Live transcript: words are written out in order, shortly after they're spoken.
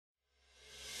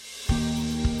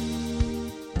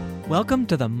Welcome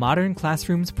to the Modern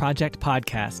Classrooms Project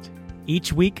podcast.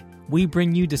 Each week, we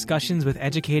bring you discussions with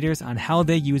educators on how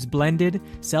they use blended,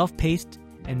 self-paced,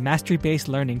 and mastery-based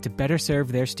learning to better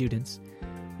serve their students.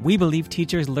 We believe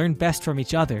teachers learn best from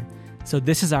each other, so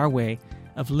this is our way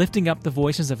of lifting up the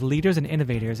voices of leaders and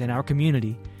innovators in our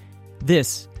community.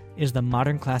 This is the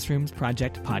Modern Classrooms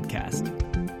Project podcast.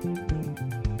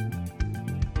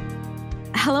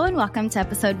 Hello and welcome to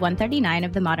episode 139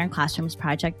 of the Modern Classrooms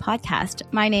Project podcast.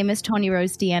 My name is Tony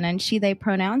Rose Deanna and she, they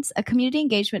pronouns, a community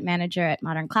engagement manager at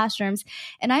Modern Classrooms,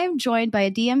 and I am joined by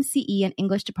a DMCE and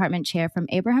English department chair from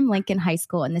Abraham Lincoln High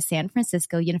School in the San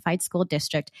Francisco Unified School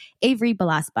District, Avery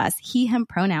Balasbas, he, him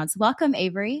pronouns. Welcome,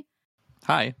 Avery.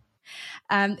 Hi.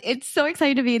 It's so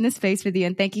exciting to be in this space with you,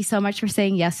 and thank you so much for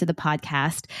saying yes to the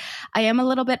podcast. I am a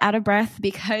little bit out of breath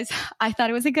because I thought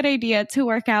it was a good idea to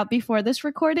work out before this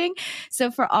recording.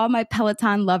 So for all my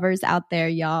Peloton lovers out there,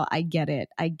 y'all, I get it.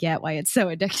 I get why it's so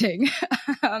addicting.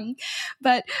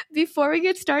 But before we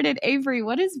get started, Avery,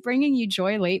 what is bringing you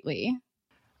joy lately?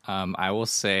 I will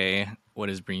say what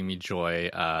is bringing me joy.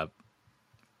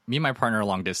 Me and my partner are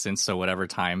long distance, so whatever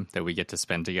time that we get to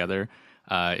spend together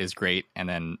is great. And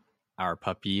then our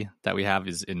puppy that we have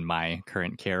is in my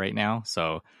current care right now.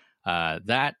 So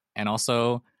that, and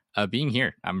also being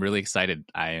here, I'm really excited.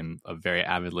 I am a very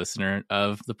avid listener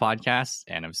of the podcast,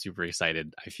 and I'm super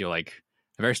excited. I feel like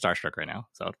I'm very starstruck right now.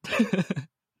 So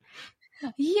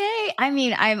Yay. I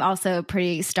mean, I'm also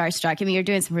pretty starstruck. I mean, you're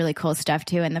doing some really cool stuff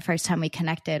too. And the first time we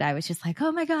connected, I was just like,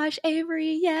 oh my gosh,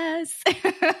 Avery, yes.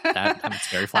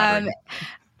 That's very flattering.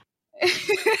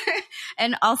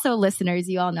 And also, listeners,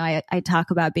 you all know I talk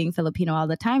about being Filipino all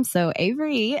the time. So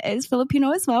Avery is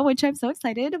Filipino as well, which I'm so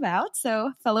excited about.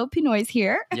 So fellow Pinoys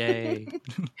here. Yay.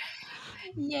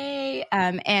 Yay.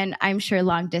 And I'm sure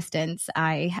long distance,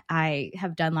 I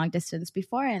have done long distance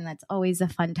before, and that's always a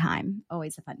fun time,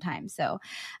 always a fun time. So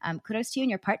kudos to you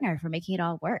and your partner for making it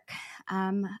all work.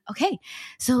 Okay,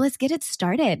 so let's get it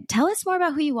started. Tell us more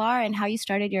about who you are and how you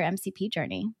started your MCP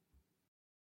journey.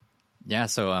 Yeah,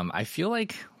 so I feel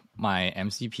like my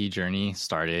MCP journey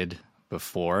started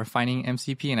before finding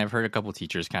MCP, and I've heard a couple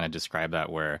teachers kind of describe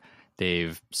that, where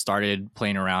they've started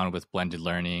playing around with blended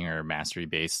learning or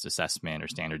mastery-based assessment or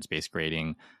standards-based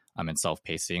grading and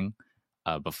self-pacing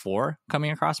before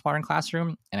coming across Modern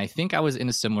Classroom. And I think I was in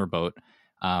a similar boat.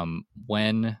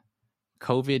 When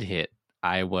COVID hit,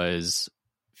 I was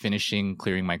finishing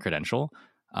clearing my credential,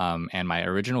 and my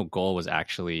original goal was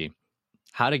actually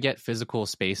how to get physical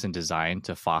space and design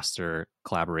to foster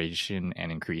collaboration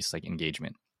and increase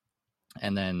engagement.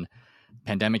 And then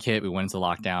pandemic hit, we went into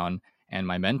lockdown, and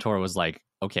my mentor was like,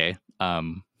 okay,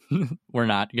 we're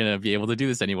not going to be able to do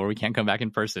this anymore. We can't come back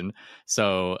in person.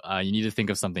 So you need to think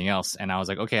of something else. And I was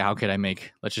like, okay, how could I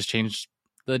let's just change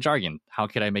the jargon. How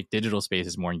could I make digital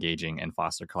spaces more engaging and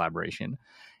foster collaboration?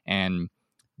 And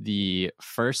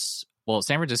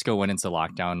San Francisco went into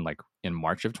lockdown in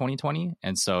March of 2020.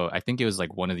 And so I think it was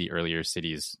one of the earlier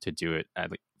cities to do it,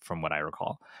 from what I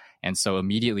recall. And so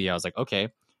immediately I was like, okay,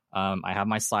 I have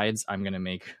my slides. I'm going to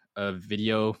make a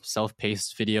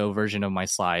self-paced video version of my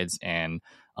slides and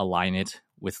align it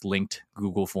with linked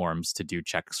Google Forms to do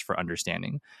checks for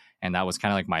understanding. And that was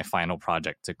kind of my final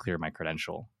project to clear my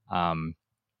credential.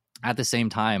 At the same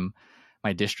time,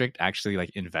 my district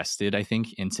actually invested, I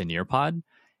think, into Nearpod,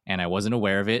 and I wasn't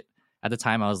aware of it. At the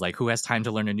time, I was like, who has time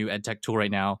to learn a new edtech tool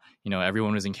right now?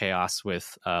 Everyone was in chaos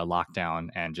with lockdown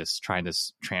and just trying to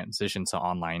transition to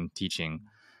online teaching.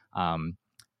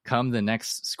 Come the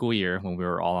next school year, when we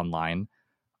were all online,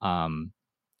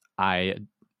 I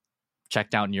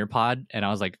checked out Nearpod, and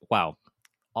I was like, wow,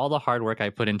 all the hard work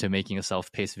I put into making a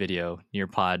self-paced video,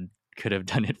 Nearpod could have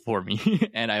done it for me.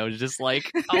 And I was just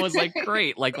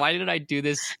great. Why didn't I do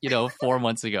this, 4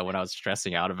 months ago when I was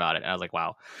stressing out about it? I was like,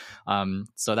 wow.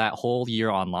 So that whole year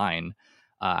online,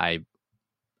 I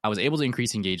was able to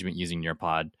increase engagement using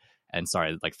Nearpod. And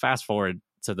sorry, fast forward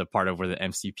to the part of where the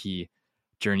MCP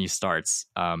journey starts.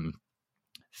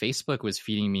 Facebook was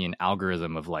feeding me an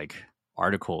algorithm of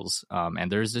articles. And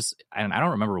there's this, and I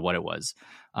don't remember what it was.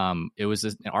 It was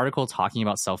an article talking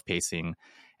about self-pacing,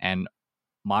 and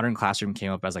Modern Classroom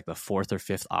came up as the fourth or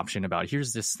fifth option about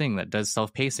here's this thing that does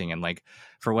self-pacing. And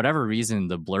for whatever reason,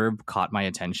 the blurb caught my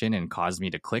attention and caused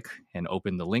me to click and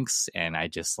open the links. And I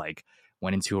just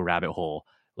went into a rabbit hole,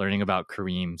 learning about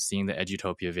Kareem, seeing the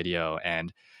Edutopia video.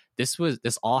 And this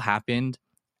all happened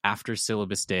after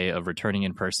syllabus day of returning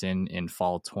in person in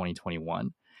fall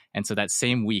 2021. And so that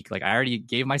same week, I already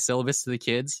gave my syllabus to the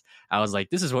kids. I was like,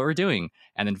 this is what we're doing.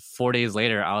 And then 4 days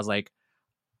later, I was like,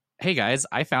 hey guys,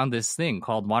 I found this thing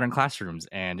called Modern Classrooms,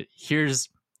 and here's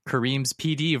Kareem's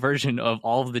PD version of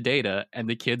all of the data, and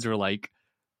the kids were like,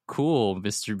 cool,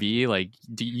 Mr. B, like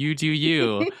do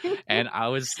you. And I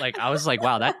was like,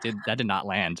 wow, that did not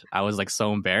land. I was like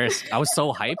so embarrassed. I was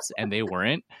so hyped and they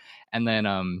weren't. And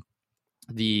then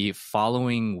the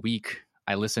following week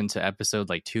I listened to episode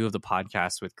like 2 of the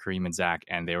podcast with Kareem and Zach,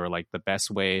 and they were like, the best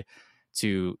way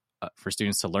to for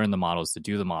students to learn the model is to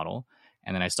do the model.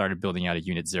 And then I started building out a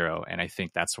unit 0, and I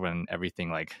think that's when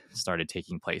everything like started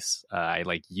taking place. I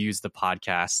like used the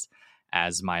podcast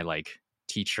as my like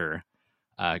teacher,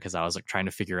 because I was like trying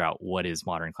to figure out what is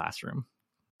modern classroom.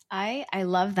 I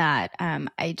love that.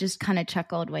 I just kind of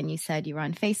chuckled when you said you were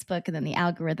on Facebook and then the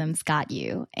algorithms got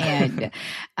you. And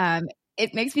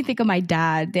it makes me think of my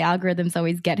dad. The algorithms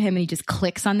always get him and he just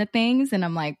clicks on the things. And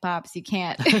I'm like, Pops, you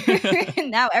can't.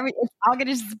 Now it's all going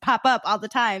to just pop up all the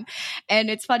time.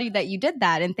 And it's funny that you did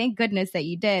that. And thank goodness that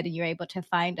you did and you were able to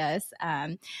find us.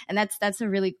 And that's a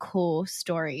really cool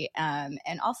story. And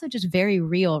also just very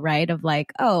real, right? Of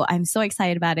like, oh, I'm so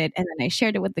excited about it. And then I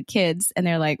shared it with the kids and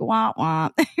they're like, wah, wah.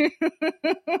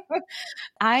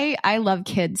 I love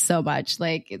kids so much.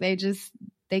 Like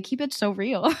they keep it so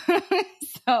real.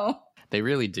 So they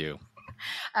really do.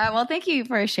 Well, thank you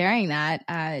for sharing that.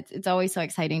 It's always so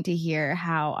exciting to hear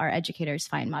how our educators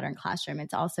find modern classroom.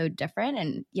 It's also different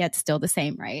and yet still the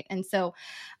same, right? And so,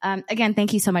 again,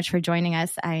 thank you so much for joining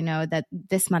us. I know that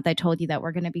this month I told you that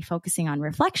we're going to be focusing on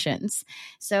reflections.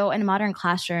 So in a modern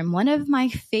classroom, one of my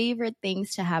favorite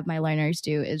things to have my learners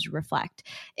do is reflect.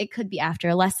 It could be after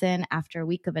a lesson, after a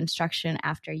week of instruction,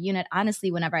 after a unit.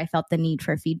 Honestly, whenever I felt the need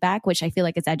for feedback, which I feel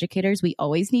like as educators, we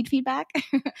always need feedback.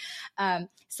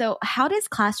 So how does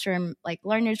classroom, like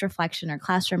learners reflection or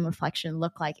classroom reflection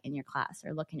look like in your class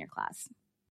or look in your class?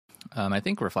 I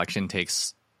think reflection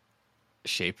takes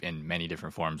shape in many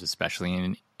different forms, especially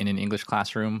in an English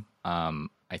classroom.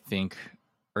 I think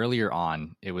earlier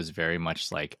on, it was very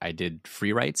much like I did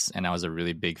free writes, and I was a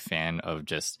really big fan of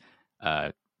just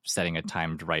setting a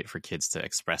timed write for kids to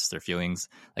express their feelings.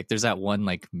 Like there's that one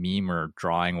like meme or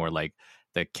drawing where like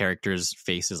the character's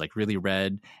face is like really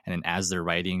red, and then as they're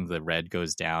writing, the red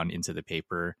goes down into the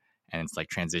paper, and it's like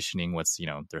transitioning what's, you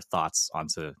know, their thoughts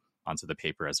onto the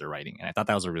paper as they're writing. And I thought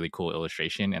that was a really cool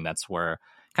illustration, and that's where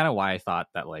kind of why I thought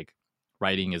that like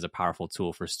writing is a powerful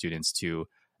tool for students to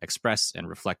express and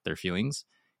reflect their feelings.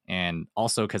 And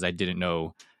also because I didn't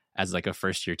know as like a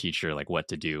first year teacher like what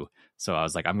to do, so I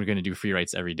was like, I'm going to do free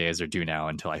writes every day as they're due now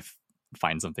until I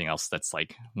find something else that's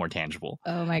like more tangible.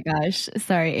 Oh my gosh.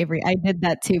 Sorry, Avery. I did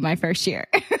that too my first year.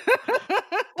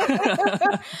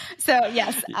 So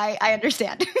yes, I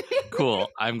understand. Cool.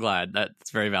 I'm glad.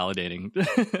 That's very validating.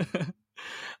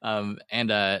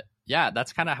 Yeah,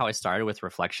 that's kind of how I started with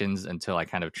reflections until I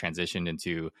kind of transitioned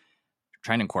into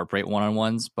trying to incorporate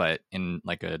one-on-ones. But in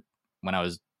like when I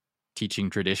was teaching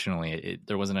traditionally,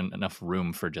 there wasn't enough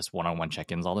room for just one-on-one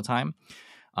check-ins all the time.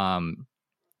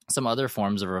 Some other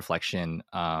forms of reflection,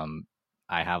 I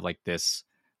have like this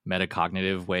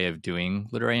metacognitive way of doing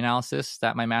literary analysis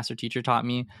that my master teacher taught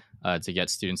me to get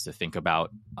students to think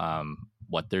about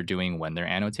what they're doing when they're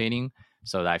annotating.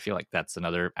 So I feel like that's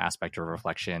another aspect of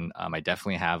reflection. I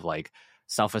definitely have like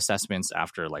self-assessments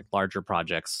after like larger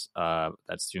projects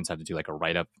that students have to do like a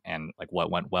write-up and like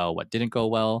what went well, what didn't go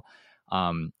well.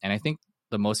 And I think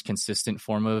the most consistent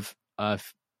form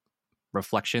of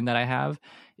reflection that I have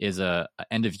is a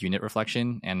end of unit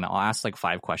reflection. And I'll ask like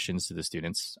 5 questions to the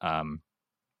students.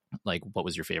 Like, what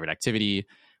was your favorite activity?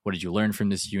 What did you learn from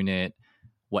this unit?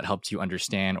 What helped you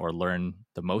understand or learn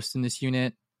the most in this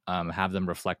unit? Have them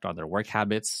reflect on their work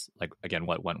habits, like again,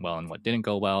 what went well and what didn't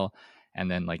go well. And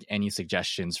then like any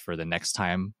suggestions for the next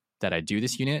time that I do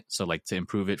this unit. So like to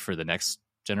improve it for the next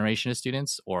generation of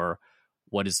students, or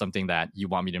what is something that you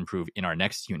want me to improve in our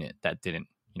next unit that didn't,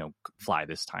 fly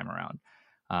this time around.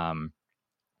 And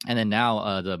then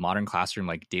now the modern classroom,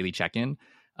 like daily check-in,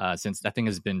 since that thing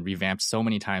has been revamped so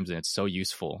many times and it's so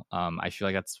useful. I feel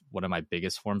like that's one of my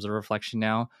biggest forms of reflection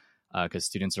now, because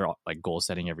students are like goal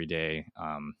setting every day,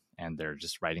 and they're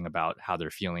just writing about how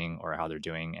they're feeling or how they're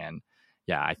doing. And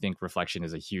yeah, I think reflection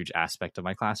is a huge aspect of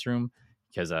my classroom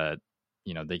because,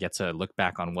 they get to look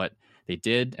back on what they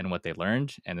did and what they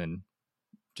learned, and then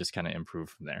just kind of improve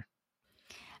from there.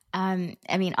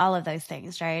 All of those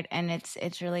things, right? And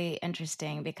it's really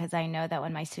interesting because I know that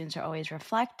when my students are always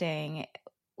reflecting,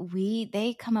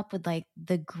 they come up with like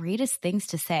the greatest things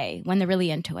to say when they're really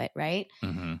into it, right?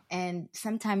 Mm-hmm. And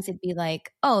sometimes it'd be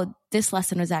like, oh, this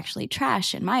lesson was actually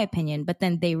trash in my opinion, but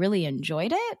then they really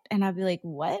enjoyed it. And I'd be like,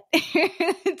 what?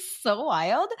 It's so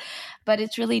wild. But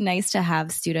it's really nice to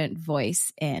have student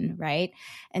voice in, right?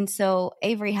 And so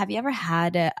Avery, have you ever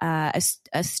had a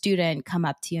student come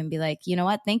up to you and be like, you know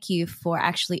what, thank you for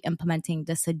actually implementing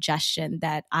the suggestion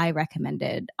that I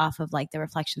recommended off of like the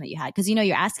reflection that you had? Because, you know,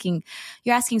 you're asking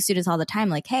students all the time,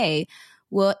 like, hey,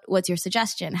 what's your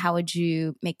suggestion? How would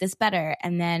you make this better?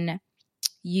 And then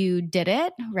you did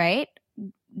it, right?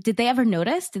 Did they ever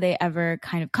notice? Did they ever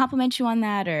kind of compliment you on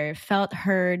that or felt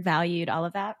heard, valued, all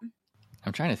of that?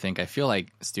 I'm trying to think. I feel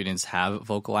like students have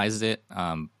vocalized it,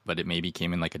 but it maybe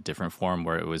came in like a different form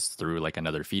where it was through like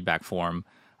another feedback form.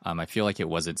 I feel like it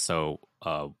wasn't so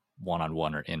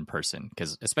one-on-one or in person,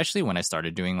 because especially when I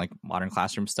started doing like modern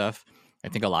classroom stuff, I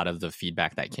think a lot of the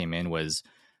feedback that came in was,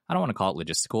 I don't want to call it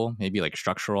logistical, maybe like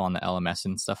structural on the LMS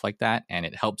and stuff like that. And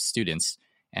it helped students.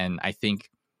 And I think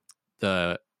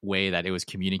the way that it was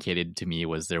communicated to me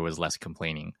was there was less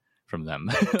complaining from them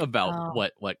about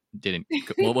what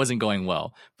wasn't going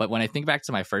well. But when I think back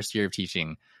to my first year of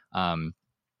teaching,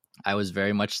 I was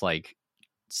very much like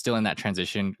still in that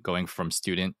transition going from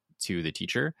student to the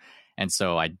teacher. And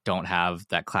so I don't have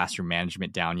that classroom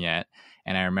management down yet.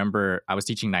 And I remember I was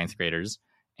teaching ninth graders,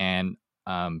 and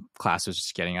class was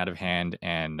just getting out of hand.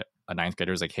 And a ninth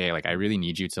grader was like, hey, like, I really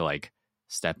need you to like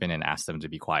step in and ask them to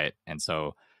be quiet. And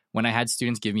so when I had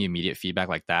students give me immediate feedback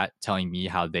like that, telling me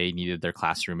how they needed their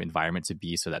classroom environment to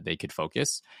be so that they could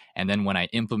focus. And then when I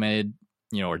implemented,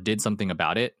 or did something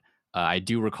about it, I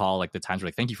do recall like the times where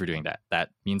like, thank you for doing that. That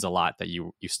means a lot that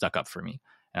you stuck up for me.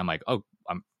 And I'm like, oh,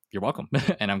 you're welcome.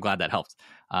 And I'm glad that helped.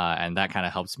 And that kind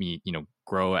of helps me,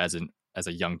 grow as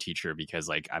a young teacher, because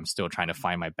like I'm still trying to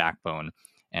find my backbone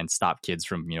and stop kids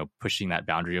from, pushing that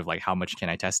boundary of like, how much can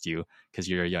I test you because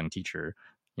you're a young teacher,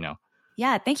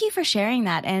 Yeah, thank you for sharing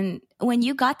that. And when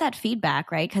you got that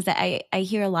feedback, right? Because I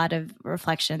hear a lot of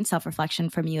self-reflection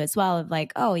from you as well of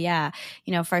like, oh yeah,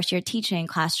 first year teaching,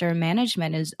 classroom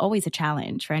management is always a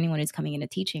challenge for anyone who's coming into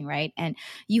teaching, right? And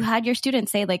you had your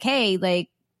students say like, hey, like,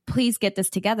 please get this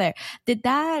together.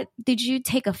 Did you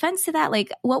take offense to that?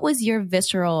 Like, what was your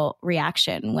visceral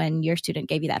reaction when your student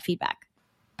gave you that feedback?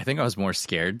 I think I was more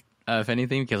scared, if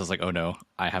anything, because I was like, oh no,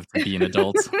 I have to be an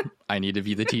adult. I need to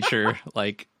be the teacher.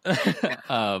 Like,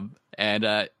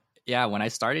 yeah, when I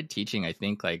started teaching, I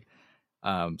think like,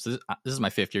 so this is my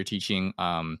 5th year teaching.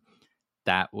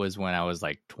 That was when I was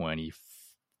like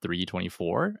 23,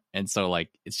 24. And so like,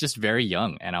 it's just very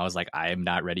young. And I was like, I am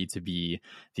not ready to be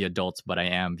the adult, but I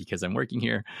am because I'm working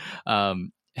here. Yeah,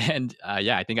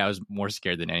 I think I was more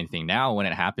scared than anything. Now, when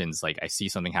it happens, like I see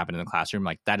something happen in the classroom,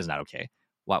 like that is not okay.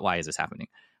 Why is this happening?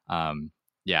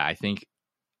 Yeah,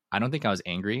 I don't think I was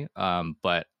angry,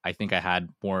 but I think I had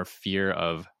more fear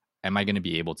of, am I going to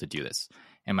be able to do this?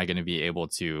 Am I going to be able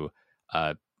to,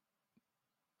 I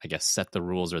guess, set the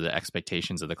rules or the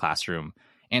expectations of the classroom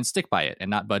and stick by it and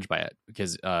not budge by it?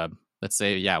 Because let's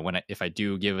say, yeah, if I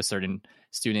do give a certain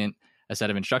student a set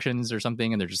of instructions or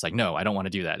something and they're just like, no, I don't want to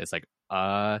do that. It's like,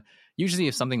 usually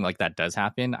if something like that does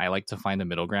happen, I like to find a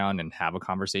middle ground and have a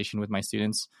conversation with my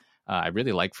students. I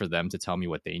really like for them to tell me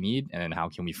what they need, and then how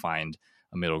can we find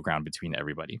a middle ground between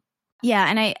everybody. Yeah.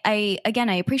 And I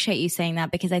appreciate you saying that,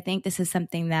 because I think this is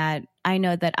something that I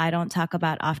know that I don't talk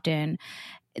about often,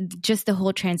 just the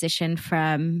whole transition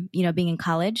from, being in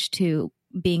college to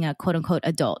being a quote unquote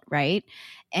adult, right?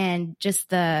 And just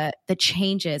the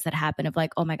changes that happen of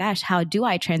like, oh my gosh, how do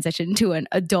I transition to an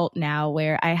adult now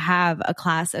where I have a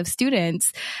class of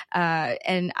students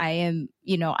and I am,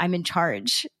 I'm in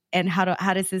charge. And how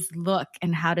does this look,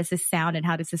 and how does this sound, and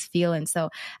how does this feel? And so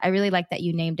I really like that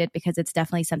you named it, because it's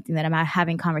definitely something that I'm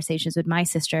having conversations with my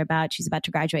sister about. She's about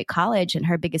to graduate college, and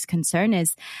her biggest concern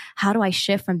is, how do I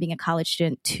shift from being a college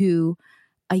student to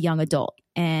a young adult?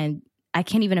 And I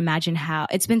can't even imagine how.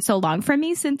 It's been so long for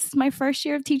me since my first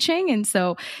year of teaching. And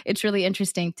so it's really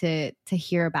interesting to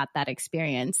hear about that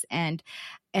experience. And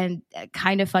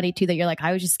kind of funny too that you're like,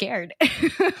 I was just scared,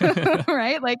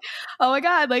 right? Like, oh my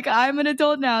God, like I'm an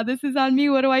adult now. This is on me.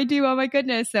 What do I do? Oh my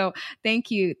goodness. So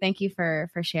thank you for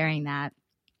sharing that.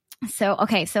 So,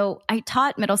 okay. So I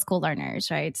taught middle school learners,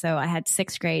 right? So I had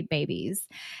 6th grade babies.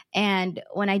 And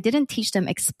when I didn't teach them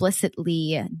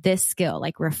explicitly this skill,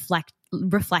 like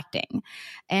reflecting,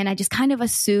 and I just kind of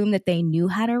assumed that they knew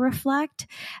how to reflect,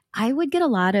 I would get a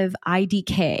lot of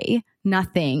IDK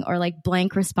nothing or like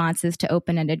blank responses to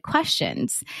open-ended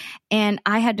questions. And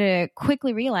I had to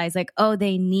quickly realize like, oh,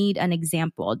 they need an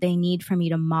example. They need for me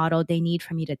to model. They need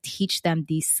for me to teach them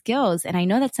these skills. And I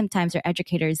know that sometimes our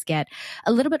educators get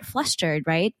a little bit flustered,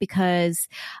 right? Because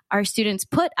our students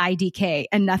put IDK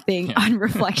and nothing on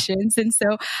reflections. And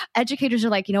so educators are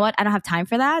like, you know what? I don't have time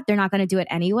for that. They're not going to do it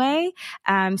anyway.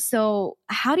 So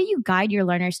how do you guide your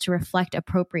learners to reflect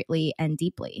appropriately and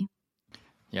deeply?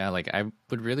 Yeah, like I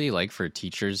would really like for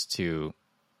teachers to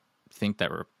think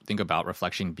about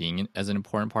reflection being as an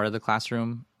important part of the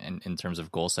classroom and in terms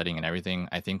of goal setting and everything.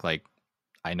 I think like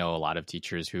I know a lot of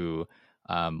teachers who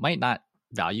might not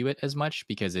value it as much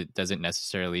because it doesn't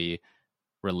necessarily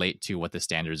relate to what the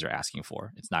standards are asking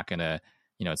for. It's not going to,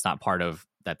 it's not part of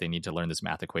that they need to learn this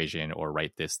math equation or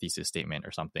write this thesis statement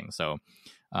or something. So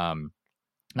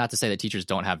not to say that teachers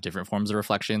don't have different forms of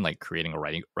reflection, like creating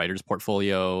a writer's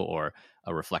portfolio or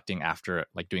a reflecting after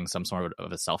like doing some sort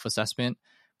of a self-assessment.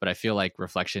 But I feel like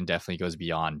reflection definitely goes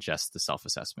beyond just the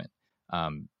self-assessment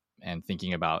and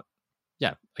thinking about,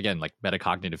 again, like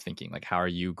metacognitive thinking, like how are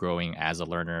you growing as a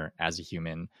learner, as a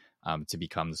human to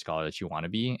become the scholar that you want to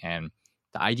be? And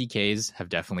the IDKs have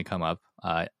definitely come up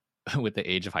with the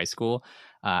age of high school.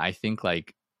 I think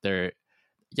like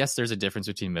there's a difference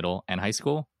between middle and high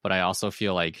school, but I also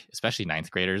feel like, especially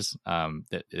ninth graders,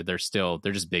 that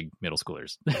they're just big middle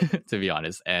schoolers, to be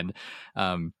honest. And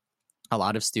a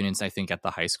lot of students, I think, at the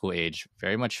high school age,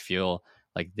 very much feel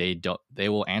like they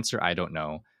will answer "I don't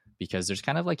know" because there's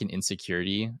kind of like an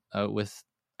insecurity with.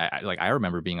 I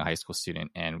remember being a high school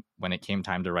student, and when it came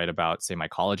time to write about, say, my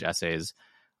college essays,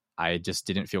 I just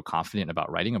didn't feel confident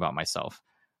about writing about myself.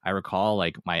 I recall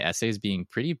like my essays being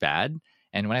pretty bad.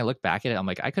 And when I look back at it, I'm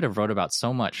like, I could have wrote about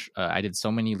so much. I did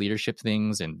so many leadership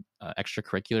things and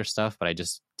extracurricular stuff, but I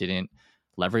just didn't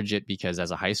leverage it because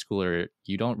as a high schooler,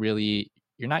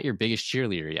 you're not your biggest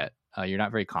cheerleader yet. You're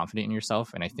not very confident in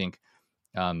yourself. And I think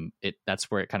that's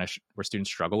where it kind of where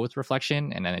students struggle with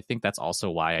reflection. And then I think that's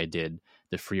also why I did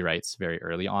the free writes very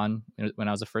early on when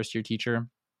I was a first year teacher.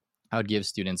 I would give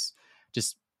students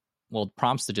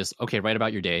prompts to just, okay, write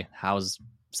about your day. How's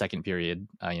second period,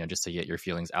 just to get your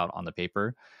feelings out on the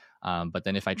paper. But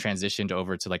then if I transitioned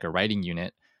over to like a writing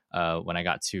unit, when I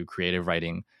got to creative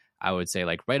writing, I would say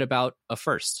like write about a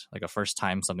first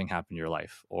time something happened in your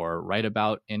life, or write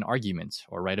about an argument,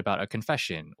 or write about a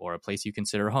confession or a place you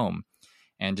consider home.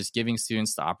 And just giving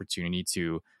students the opportunity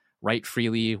to write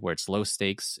freely where it's low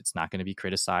stakes, it's not going to be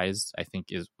criticized, I think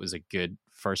was a good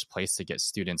first place to get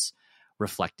students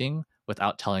reflecting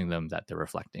without telling them that they're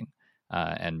reflecting.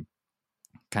 And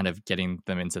kind of getting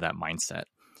them into that mindset.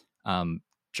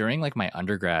 During like my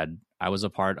undergrad, I was a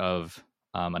part of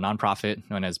a nonprofit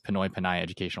known as Pinoy Panay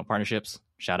Educational Partnerships.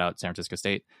 Shout out San Francisco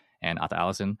State and Ata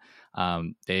Allison.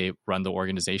 They run the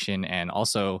organization and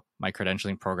also my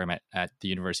credentialing program at the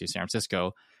University of San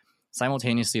Francisco.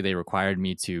 Simultaneously, they required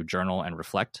me to journal and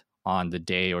reflect on the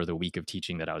day or the week of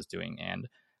teaching that I was doing. And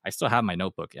I still have my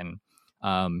notebook. And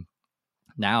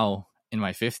now in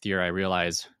my fifth year, I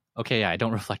realize, okay, I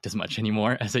don't reflect as much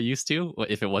anymore as I used to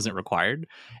if it wasn't required.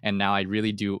 And now I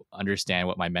really do understand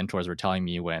what my mentors were telling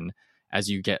me when, as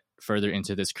you get further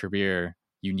into this career,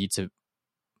 you need to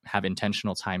have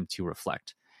intentional time to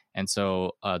reflect. And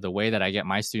so the way that I get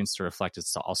my students to reflect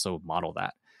is to also model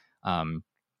that.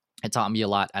 It taught me a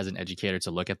lot as an educator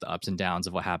to look at the ups and downs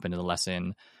of what happened in the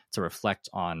lesson, to reflect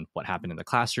on what happened in the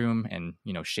classroom and,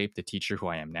 shape the teacher who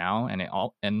I am now.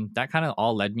 And that kind of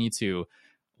all led me to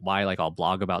why like I'll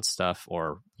blog about stuff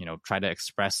or, try to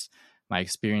express my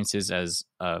experiences as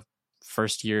a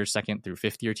first year, second through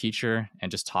fifth year teacher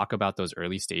and just talk about those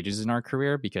early stages in our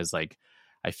career, because like,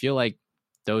 I feel like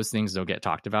those things don't get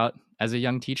talked about as a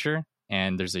young teacher.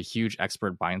 And there's a huge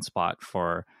expert blind spot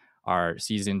for our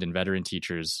seasoned and veteran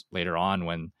teachers later on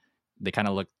when they kind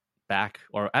of look back,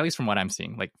 or at least from what I'm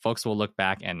seeing, like folks will look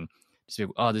back and just be,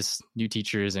 oh, this new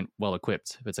teacher isn't well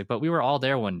equipped. It's like, but we were all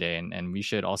there one day and we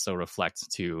should also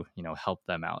reflect to, help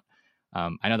them out.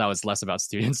 I know that was less about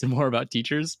students and more about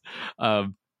teachers.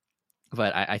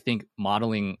 But I think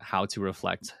modeling how to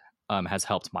reflect has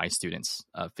helped my students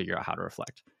figure out how to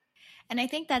reflect. And I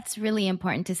think that's really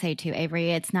important to say too,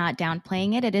 Avery. It's not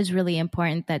downplaying it. It is really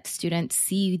important that students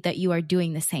see that you are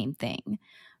doing the same thing,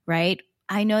 right?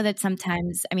 I know that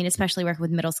sometimes, especially working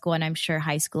with middle school, and I'm sure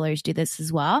high schoolers do this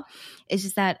as well, it's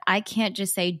just that I can't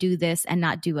just say do this and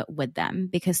not do it with them,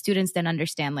 because students then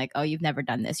understand like, oh, you've never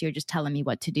done this. You're just telling me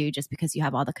what to do just because you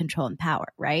have all the control and power,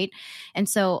 right? And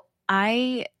so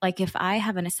if I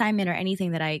have an assignment or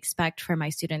anything that I expect for my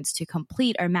students to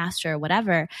complete or master or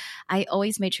whatever, I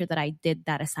always made sure that I did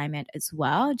that assignment as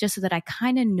well, just so that I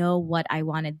kind of know what I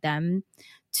wanted them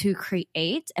to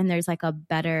create. And there's like a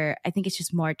better, I think it's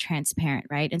just more transparent,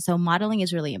 right? And so modeling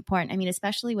is really important. I mean,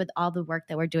 especially with all the work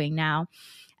that we're doing now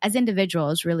as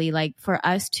individuals, really, like for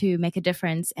us to make a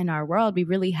difference in our world, we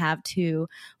really have to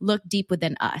look deep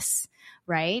within us,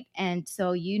 right? And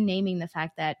so you naming the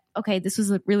fact that, okay, this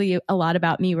was really a lot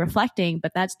about me reflecting,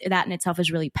 but that in itself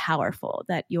is really powerful,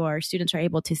 that your students are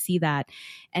able to see that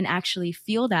and actually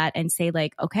feel that and say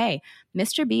like, okay,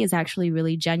 Mr. B is actually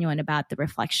really genuine about the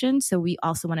reflection. So we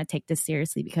also want to take this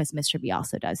seriously because Mr. B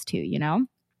also does too, you know?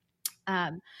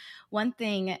 One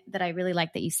thing that I really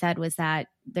like that you said was that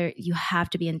you have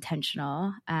to be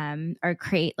intentional or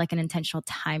create like an intentional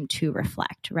time to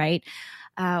reflect, right?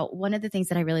 One of the things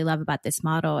that I really love about this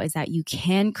model is that you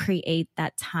can create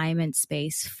that time and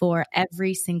space for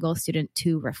every single student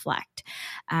to reflect.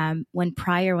 When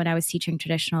I was teaching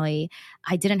traditionally,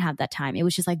 I didn't have that time. It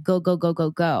was just like go, go, go,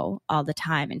 go, go all the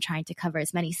time and trying to cover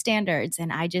as many standards.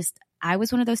 And I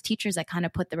was one of those teachers that kind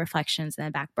of put the reflections in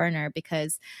the back burner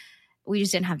because we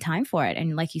just didn't have time for it.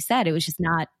 And like you said, it was just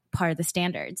not part of the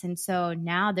standards. And so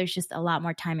now there's just a lot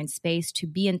more time and space to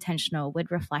be intentional with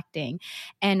reflecting.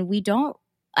 And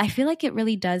I feel like it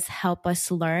really does help us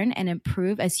learn and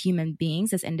improve as human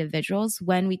beings, as individuals,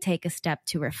 when we take a step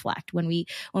to reflect, when we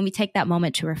take that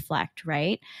moment to reflect,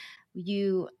 right?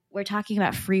 We're talking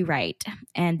about free write.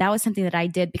 And that was something that I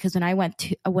did because when I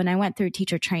went through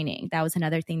teacher training, that was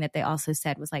another thing that they also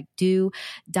said was like, do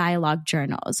dialogue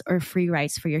journals or free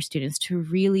writes for your students to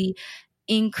really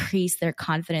increase their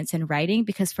confidence in writing,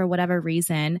 because for whatever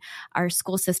reason, our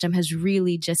school system has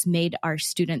really just made our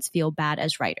students feel bad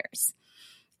as writers.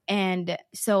 And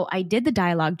so I did the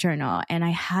dialogue journal and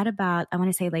I had about, I want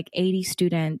to say like 80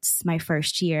 students my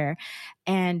first year.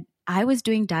 And I was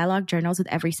doing dialogue journals with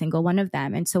every single one of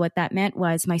them. And so what that meant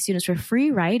was my students were free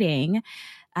writing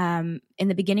in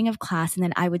the beginning of class. And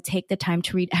then I would take the time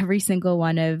to read every single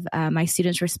one of my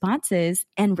students' responses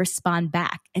and respond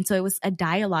back. And so it was a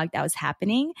dialogue that was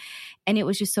happening and it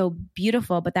was just so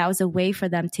beautiful. But that was a way for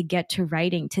them to get to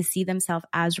writing, to see themselves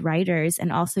as writers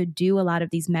and also do a lot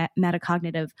of these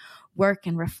metacognitive work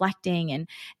and reflecting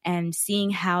and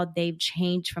seeing how they've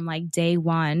changed from like day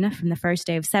one, from the first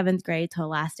day of 7th grade to the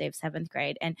last day of 7th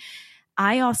grade. And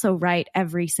I also write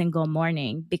every single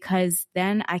morning because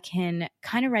then I can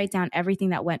kind of write down everything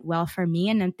that went well for me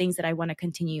and then things that I want to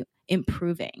continue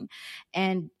improving.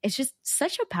 And it's just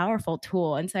such a powerful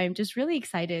tool. And so I'm just really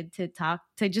excited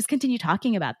to just continue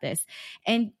talking about this.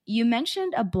 And you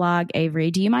mentioned a blog,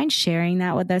 Avery. Do you mind sharing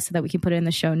that with us so that we can put it in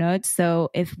the show notes? So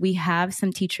if we have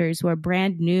some teachers who are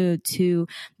brand new to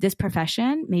this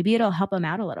profession, maybe it'll help them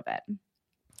out a little bit.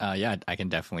 Yeah, I can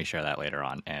definitely share that later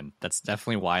on. And that's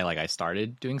definitely why I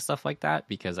started doing stuff like that,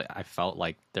 because I felt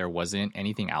like there wasn't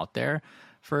anything out there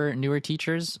for newer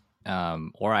teachers,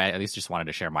 or I at least just wanted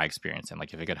to share my experience. And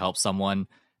like if it could help someone,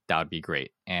 that would be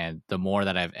great. And the more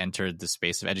that I've entered the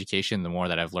space of education, the more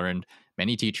that I've learned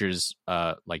many teachers,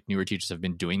 like newer teachers, have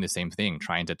been doing the same thing,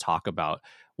 trying to talk about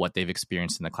what they've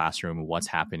experienced in the classroom, what's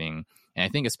happening. And I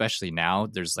think especially now,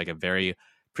 there's like a very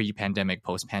pre-pandemic,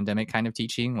 post-pandemic kind of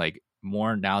teaching. Like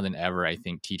more now than ever, I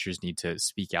think teachers need to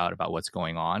speak out about what's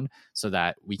going on so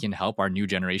that we can help our new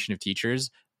generation of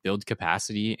teachers build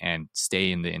capacity and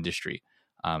stay in the industry,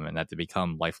 and that they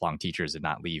become lifelong teachers and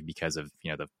not leave because of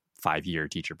the 5-year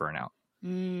teacher burnout.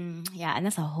 Yeah, and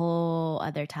that's a whole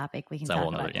other topic we can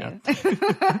talk about. Yeah.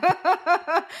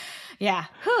 Yeah.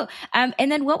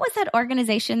 And then what was that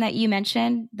organization that you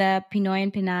mentioned? The Pinoy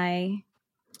and Pinay?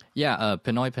 Yeah,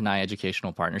 Pinoy Pinay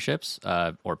Educational Partnerships,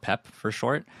 or PEP for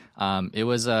short.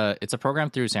 It's a program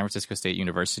through San Francisco State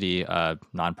University, a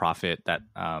nonprofit that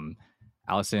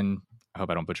Allison, I hope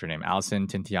I don't butcher her name, Allison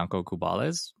Tintianco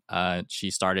Cubales.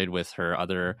 She started with her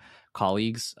other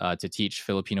colleagues to teach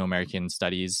Filipino American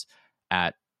studies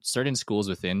at certain schools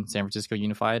within San Francisco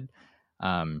Unified.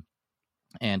 And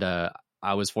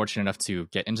I was fortunate enough to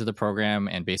get into the program,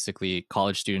 and basically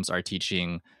college students are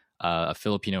teaching a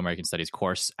Filipino American Studies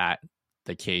course at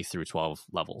the K through 12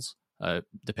 levels,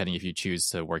 depending if you choose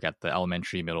to work at the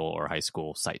elementary, middle, or high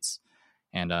school sites.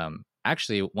 And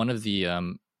actually, one of the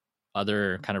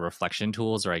other kind of reflection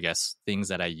tools, or I guess things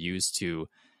that I use to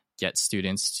get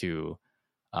students to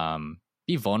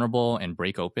be vulnerable and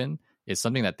break open, is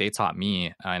something that they taught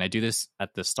me. And I do this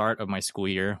at the start of my school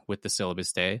year with the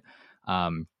syllabus day.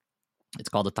 It's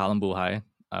called the Talambuhay,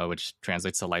 which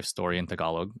translates to life story in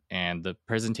Tagalog. And the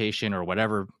presentation or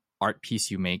whatever art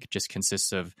piece you make just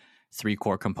consists of 3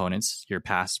 core components: your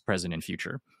past, present, and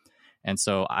future. And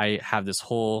so I have this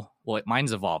whole,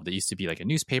 mine's evolved. It used to be like a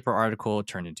newspaper article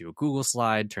turned into a Google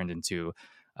slide, turned into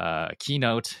a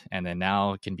keynote, and then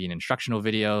now it can be an instructional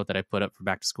video that I put up for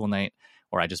back to school night,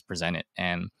 or I just present it.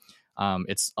 And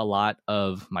it's a lot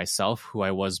of myself, who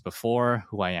I was before,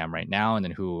 who I am right now, and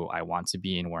then who I want to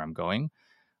be and where I'm going.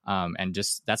 And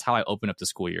just that's how I open up the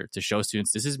school year, to show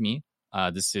students this is me.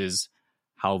 This is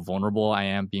how vulnerable I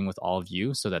am being with all of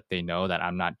you, so that they know that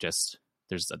I'm not just,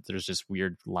 there's this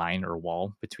weird line or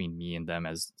wall between me and them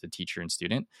as the teacher and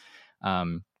student.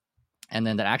 And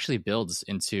then that actually builds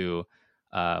into,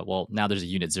 now there's a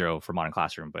unit 0 for Modern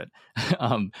Classroom, but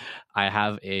I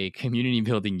have a community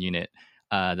building unit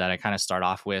that I kind of start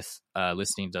off with,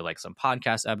 listening to like some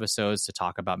podcast episodes to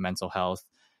talk about mental health,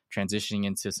 transitioning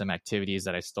into some activities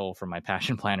that I stole from my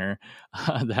passion planner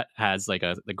that has like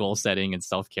the goal setting and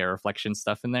self-care reflection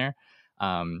stuff in there.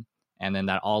 And then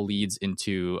that all leads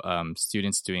into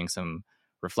students doing some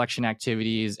reflection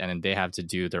activities, and then they have to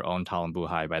do their own Talam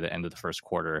Buhay by the end of the first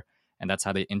quarter. And that's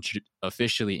how they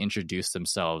officially introduce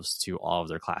themselves to all of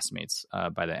their classmates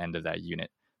by the end of that unit,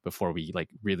 before we like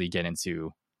really get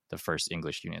into the first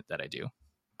English unit that I do.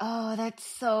 Oh, that's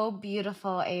so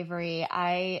beautiful, Avery.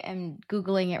 I am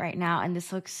Googling it right now, and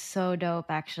this looks so dope,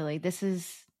 actually. This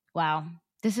is, wow.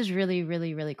 This is really,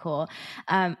 really, really cool.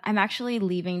 I'm actually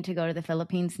leaving to go to the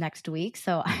Philippines next week.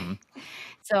 So,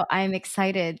 so I'm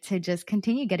excited to just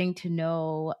continue getting to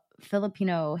know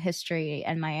Filipino history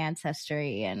and my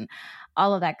ancestry and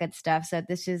all of that good stuff. So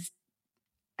this is,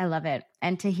 I love it.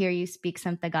 And to hear you speak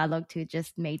some Tagalog too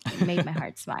just made my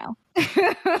heart smile.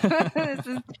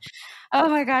 Oh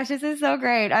my gosh, this is so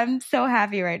great. I'm so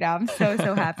happy right now. I'm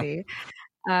so happy.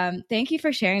 Thank you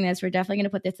for sharing this. We're definitely going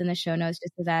to put this in the show notes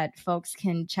just so that folks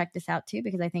can check this out too,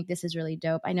 because I think this is really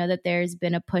dope. I know that there's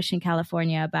been a push in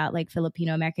California about like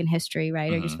Filipino American history,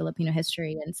 right? Or just Filipino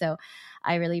history. And so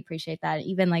I really appreciate that.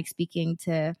 Even like speaking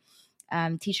to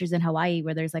teachers in Hawaii,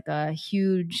 where there's like a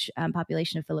huge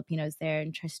population of Filipinos there,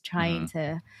 and just trying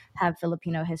to have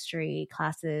Filipino history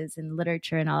classes and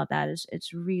literature and all of that.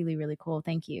 It's really, really cool.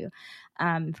 Thank you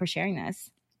for sharing this.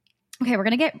 Okay, we're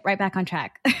going to get right back on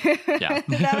track. Yeah.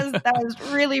 that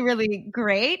was really, really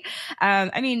great.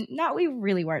 I mean, we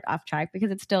really weren't off track, because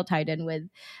it's still tied in with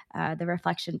the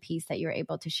reflection piece that you're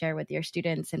able to share with your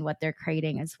students and what they're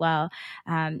creating as well.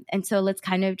 And so let's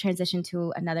kind of transition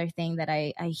to another thing that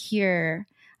I hear,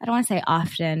 I don't want to say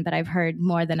often, but I've heard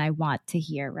more than I want to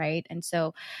hear, right? And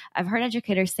so I've heard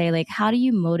educators say, like, how do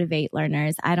you motivate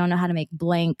learners? I don't know how to make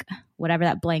blank, whatever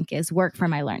that blank is, work for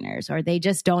my learners, or they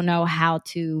just don't know how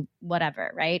to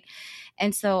whatever, right?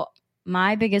 And so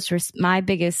my biggest thing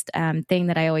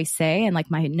that I always say, and like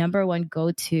my number one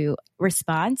go-to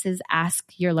response, is ask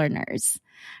your learners,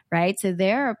 right? So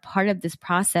they're a part of this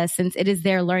process, since it is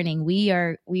their learning. We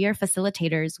are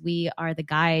facilitators. We are the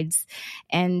guides,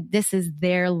 and this is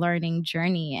their learning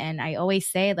journey. And I always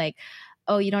say, like,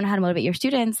 oh, you don't know how to motivate your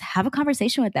students? Have a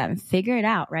conversation with them, figure it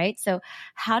out, right? So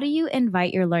how do you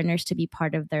invite your learners to be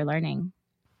part of their learning?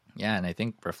 Yeah, and I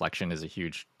think reflection is a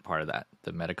huge part of that,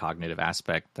 the metacognitive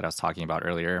aspect that I was talking about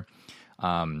earlier.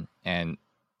 And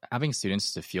having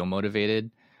students to feel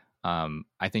motivated,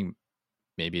 I think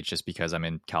maybe it's just because I'm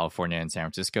in California and San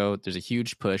Francisco, there's a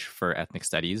huge push for ethnic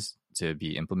studies to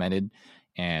be implemented.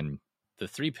 And the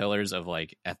 3 pillars of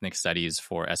like ethnic studies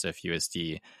for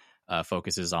SFUSD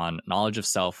focuses on knowledge of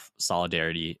self,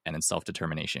 solidarity, and then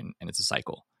self-determination. And it's a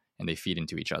cycle, and they feed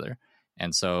into each other.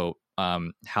 And so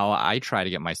how I try to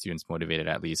get my students motivated,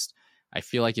 at least, I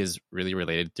feel like is really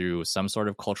related through some sort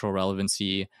of cultural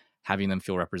relevancy, having them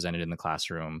feel represented in the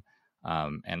classroom.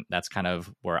 And that's kind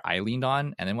of where I leaned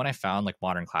on. And then when I found like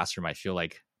Modern Classroom, I feel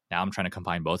like now I'm trying to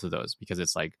combine both of those, because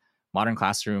it's like Modern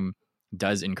Classroom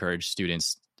does encourage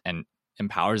students and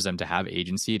empowers them to have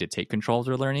agency to take control of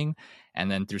their learning.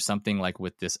 And then through something like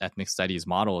with this ethnic studies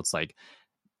model, it's like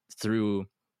through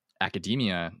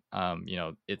academia,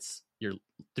 it's you're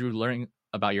through learning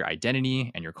about your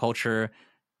identity and your culture,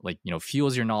 like,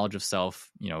 fuels your knowledge of self,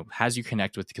 has you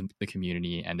connect with the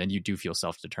community, and then you do feel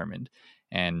self-determined.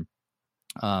 And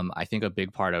I think a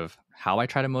big part of how I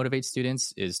try to motivate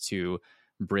students is to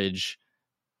bridge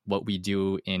what we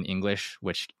do in English,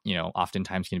 which,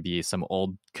 oftentimes can be some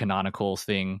old canonical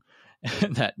thing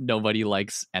that nobody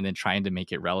likes, and then trying to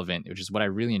make it relevant, which is what I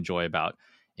really enjoy about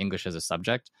English as a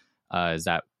subject, is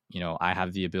that, I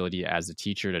have the ability as a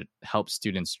teacher to help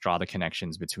students draw the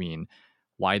connections between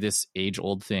why this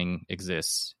age-old thing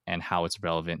exists and how it's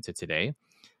relevant to today.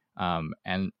 And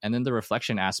then the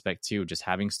reflection aspect too, just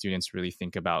having students really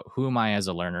think about, who am I as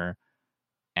a learner?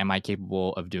 Am I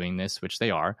capable of doing this? Which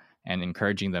they are, and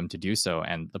encouraging them to do so.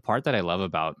 And the part that I love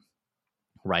about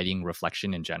writing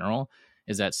reflection in general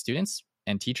is that students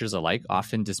and teachers alike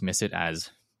often dismiss it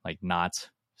as like not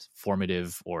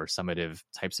formative or summative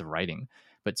types of writing.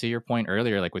 But to your point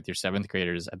earlier, like with your 7th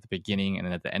graders at the beginning and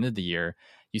then at the end of the year,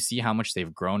 you see how much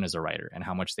they've grown as a writer and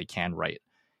how much they can write.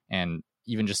 And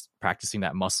even just practicing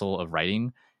that muscle of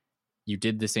writing, you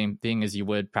did the same thing as you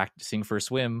would practicing for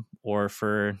swim or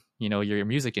for, your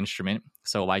music instrument.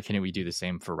 So why can't we do the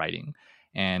same for writing?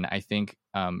 And I think,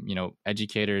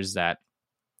 educators that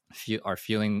are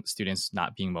feeling students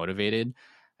not being motivated,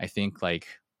 I think like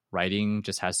writing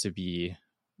just has to be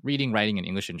reading, writing, and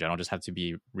English in general just have to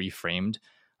be reframed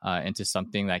into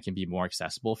something that can be more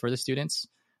accessible for the students.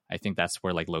 I think that's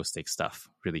where like low stakes stuff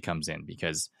really comes in,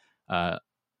 because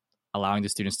allowing the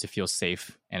students to feel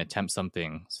safe and attempt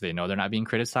something so they know they're not being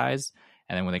criticized.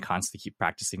 And then when they constantly keep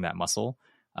practicing that muscle,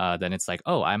 then it's like,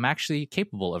 oh, I'm actually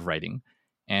capable of writing.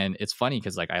 And it's funny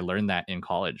because like I learned that in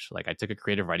college. Like I took a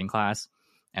creative writing class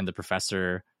and the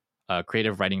professor,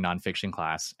 creative writing nonfiction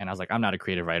class. And I was like, I'm not a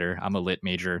creative writer. I'm a lit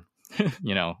major,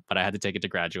 but I had to take it to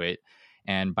graduate.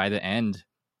 And by the end,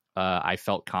 I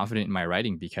felt confident in my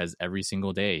writing because every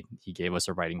single day he gave us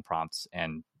a writing prompt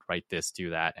and write this, do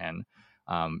that. And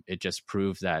it just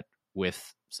proved that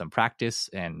with some practice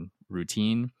and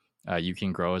routine, you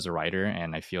can grow as a writer.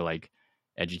 And I feel like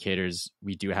educators,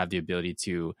 we do have the ability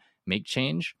to make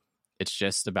change. It's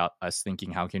just about us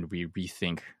thinking, how can we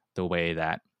rethink the way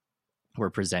that we're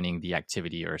presenting the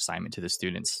activity or assignment to the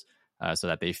students so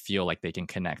that they feel like they can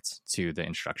connect to the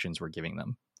instructions we're giving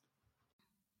them.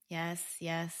 Yes,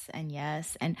 yes, and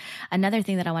yes. And another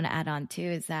thing that I want to add on too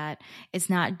is that it's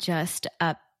not just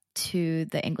up to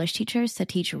the English teachers to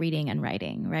teach reading and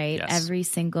writing, right? Yes. Every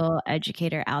single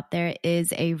educator out there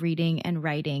is a reading and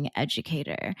writing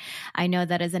educator. I know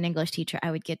that as an English teacher,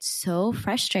 I would get so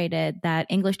frustrated that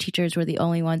English teachers were the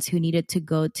only ones who needed to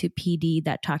go to PD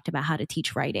that talked about how to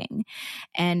teach writing.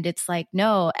 And it's like,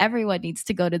 no, everyone needs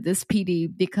to go to this PD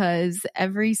because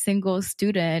every single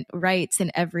student writes in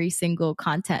every single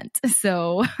content.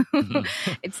 So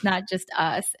it's not just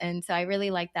us. And so I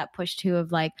really like that push too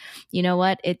of like, you know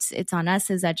what, it's on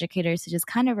us as educators to just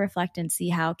kind of reflect and see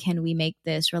how can we make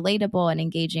this relatable and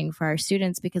engaging for our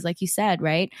students. Because like you said,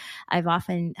 right, I've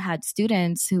often had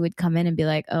students who would come in and be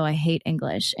like, oh, I hate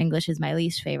English. English is my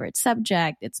least favorite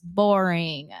subject. It's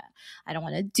boring. I don't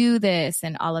want to do this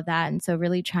and all of that. And so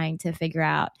really trying to figure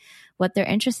out what they're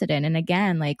interested in. And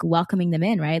again, like welcoming them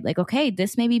in, right? Like, okay,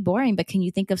 this may be boring, but can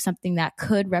you think of something that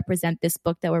could represent this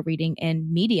book that we're reading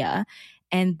in media?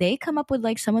 And they come up with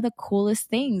like some of the coolest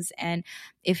things. And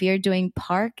if you're doing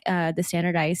PARCC, the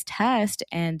standardized test,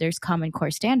 and there's Common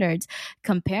Core standards,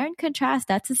 compare and contrast,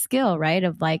 that's a skill, right?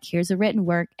 Of like, here's a written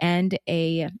work and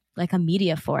a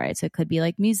media for it. So it could be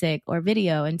like music or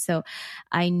video. And so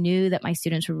I knew that my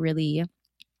students were really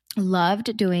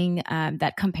loved doing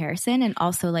that comparison and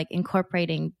also like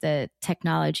incorporating the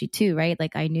technology too, right?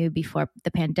 Like I knew before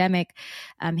the pandemic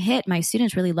hit, my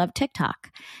students really loved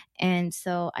TikTok. And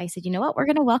so I said, you know what, we're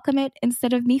going to welcome it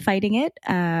instead of me fighting it.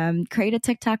 Create a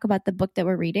TikTok about the book that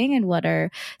we're reading and what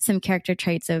are some character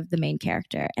traits of the main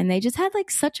character. And they just had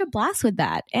like such a blast with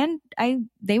that. And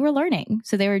they were learning.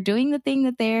 So they were doing the thing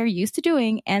that they're used to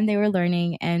doing, and they were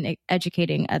learning and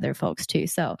educating other folks too.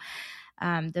 So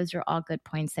those are all good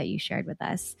points that you shared with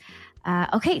us.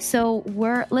 Okay, so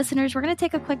we're going to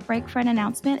take a quick break for an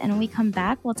announcement. And when we come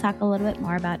back, we'll talk a little bit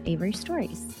more about Avery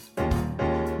Stories.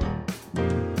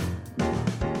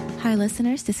 Hi,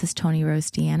 listeners. This is Toni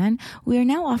Rose Deannan. We are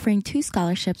now offering 2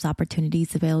 scholarships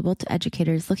opportunities available to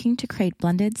educators looking to create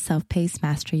blended, self-paced,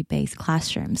 mastery-based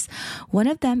classrooms. One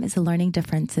of them is a Learning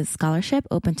Differences Scholarship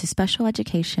open to special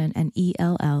education and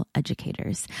ELL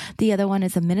educators. The other one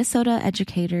is a Minnesota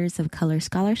Educators of Color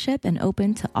Scholarship and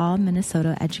open to all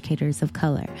Minnesota educators of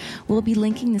color. We'll be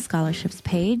linking the scholarships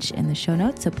page in the show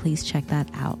notes, so please check that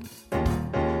out.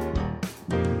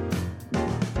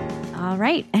 All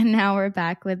right. And now we're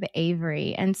back with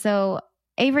Avery. And so,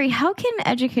 Avery, how can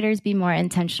educators be more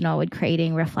intentional with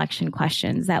creating reflection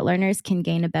questions that learners can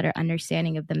gain a better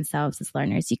understanding of themselves as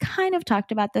learners? You kind of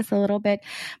talked about this a little bit,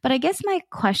 but I guess my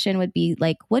question would be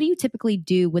like, what do you typically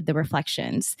do with the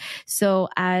reflections? So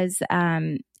as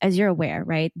you're aware,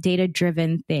 right,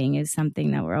 data-driven thing is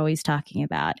something that we're always talking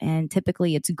about, and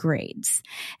typically it's grades.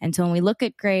 And so when we look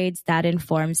at grades, that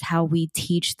informs how we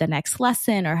teach the next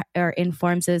lesson or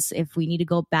informs us if we need to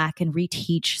go back and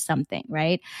reteach something,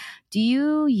 right? Do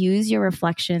you use your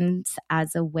reflections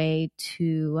as a way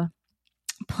to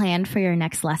plan for your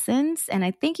next lessons? And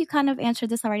I think you kind of answered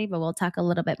this already, but we'll talk a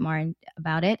little bit more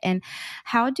about it. And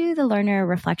how do the learner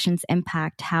reflections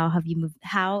impact how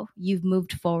you've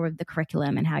moved forward the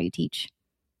curriculum and how you teach?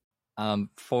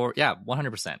 For yeah,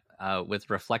 100%. With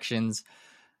reflections,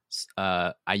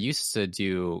 I used to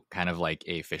do kind of like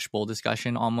a fishbowl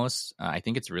discussion almost. I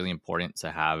think it's really important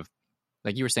to have,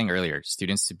 like you were saying earlier,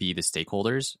 students to be the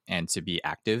stakeholders and to be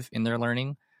active in their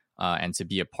learning and to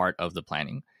be a part of the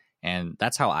planning. And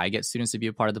that's how I get students to be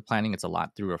a part of the planning. It's a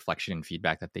lot through reflection and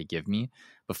feedback that they give me.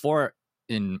 Before,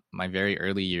 in my very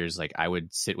early years, like I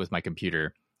would sit with my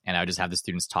computer and I would just have the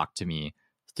students talk to me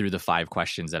through the 5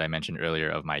 questions that I mentioned earlier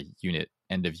of my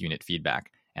end of unit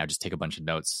feedback. And I would just take a bunch of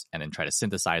notes and then try to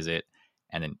synthesize it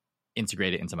and then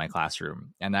integrate it into my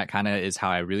classroom. And that kind of is how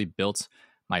I really built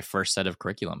my first set of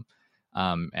curriculum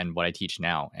and what I teach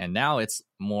now. And now it's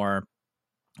more,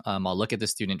 I'll look at the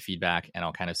student feedback and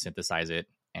I'll kind of synthesize it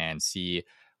and see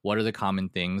what are the common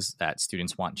things that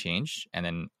students want changed, and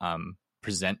then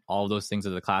present all of those things to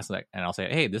the class. And I'll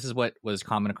say, hey, this is what was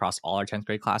common across all our 10th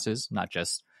grade classes, not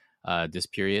just this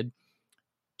period.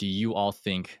 Do you all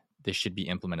think this should be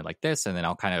implemented like this? And then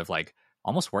I'll kind of like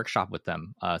almost workshop with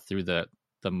them through the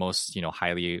most,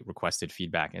 highly requested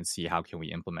feedback and see how can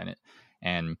we implement it.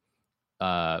 And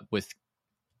with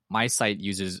my site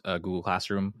uses Google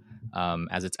Classroom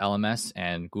as its LMS,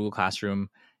 and Google Classroom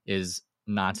is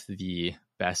not the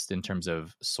best in terms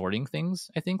of sorting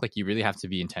things. I think like you really have to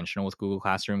be intentional with Google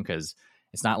Classroom, because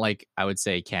it's not like I would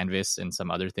say Canvas and some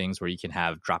other things where you can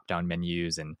have drop-down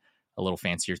menus and a little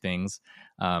fancier things.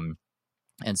 And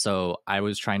so I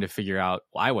was trying to figure out,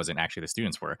 well, I wasn't actually, the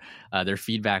students were, their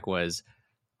feedback was,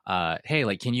 hey,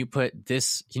 like, can you put a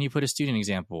student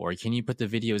example, or can you put the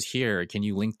videos here? Or can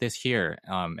you link this here?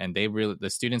 And the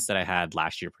students that I had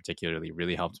last year particularly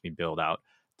really helped me build out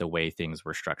the way things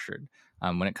were structured.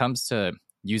 When it comes to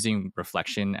using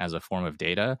reflection as a form of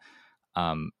data,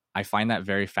 I find that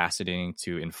very fascinating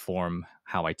to inform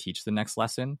how I teach the next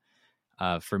lesson.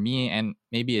 For me, and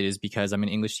maybe it is because I'm an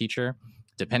English teacher,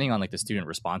 depending on like the student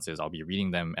responses, I'll be reading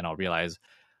them and I'll realize,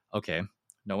 okay,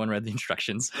 no one read the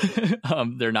instructions.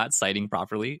 They're not citing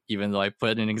properly, even though I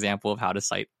put an example of how to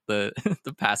cite the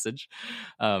passage.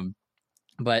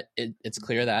 But it's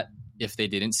clear that if they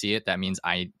didn't see it, that means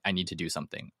I need to do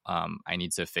something. I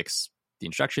need to fix the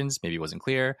instructions. Maybe it wasn't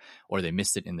clear, or they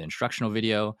missed it in the instructional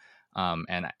video.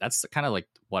 And that's kind of like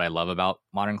what I love about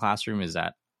Modern Classroom, is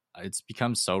that it's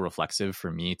become so reflexive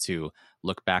for me to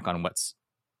look back on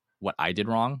what I did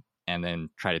wrong and then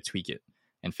try to tweak it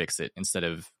and fix it, instead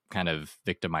of kind of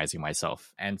victimizing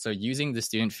myself. And so using the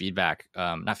student feedback,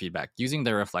 using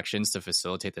their reflections to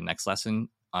facilitate the next lesson,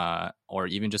 or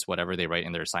even just whatever they write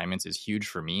in their assignments, is huge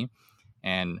for me.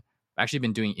 And I've actually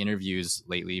been doing interviews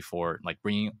lately for like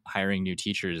hiring new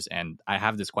teachers. And I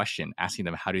have this question asking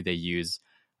them, how do they use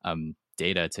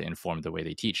data to inform the way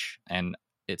they teach? And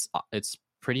it's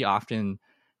pretty often,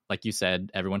 like you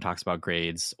said, everyone talks about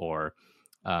grades or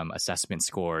assessment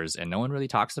scores, and no one really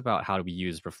talks about how do we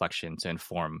use reflection to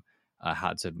inform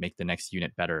how to make the next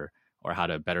unit better, or how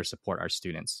to better support our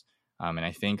students. And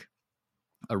I think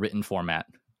a written format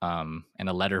and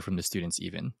a letter from the students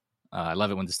even. I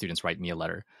love it when the students write me a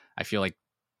letter. I feel like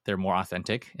they're more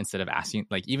authentic, instead of asking,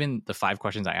 like even the 5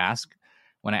 questions I ask,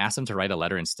 when I ask them to write a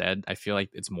letter instead, I feel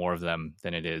like it's more of them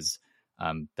than it is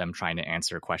them trying to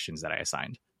answer questions that I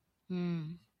assigned.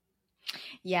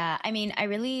 Yeah, I mean, I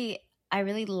really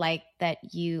like that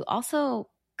you also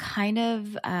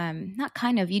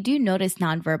you do notice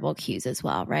nonverbal cues as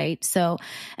well, right? So,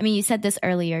 I mean, you said this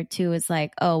earlier too, is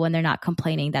like, oh, when they're not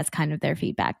complaining, that's kind of their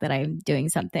feedback that I'm doing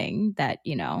something that,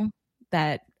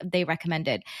 that they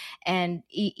recommended. And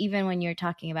even when you're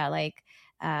talking about like,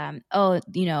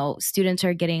 students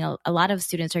are getting, a lot of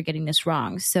students are getting this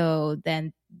wrong. So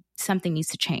then something needs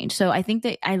to change. So I think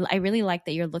that I really like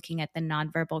that you're looking at the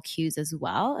nonverbal cues as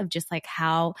well, of just like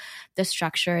how the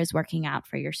structure is working out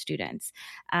for your students.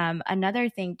 Another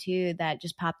thing too that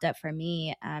just popped up for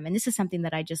me, and this is something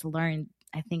that I just learned,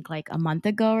 I think like a month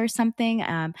ago or something.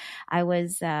 I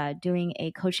was doing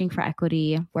a Coaching for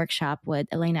Equity workshop with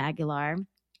Elena Aguilar,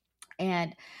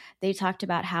 and they talked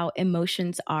about how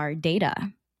emotions are data.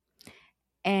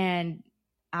 And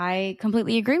I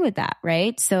completely agree with that,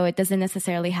 right? So it doesn't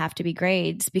necessarily have to be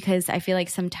grades, because I feel like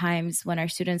sometimes when our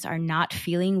students are not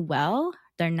feeling well,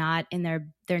 they're not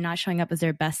showing up as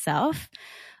their best self.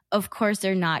 Of course,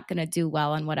 they're not going to do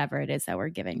well on whatever it is that we're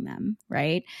giving them,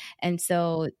 right? And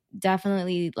so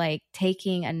definitely like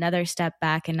taking another step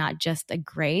back, and not just the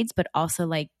grades, but also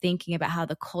like thinking about how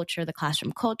the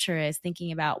classroom culture is,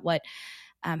 thinking about what,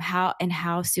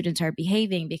 how students are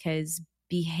behaving, because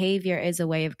behavior is a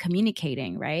way of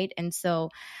communicating, right? And so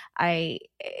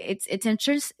it's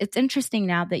interesting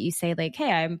now that you say like,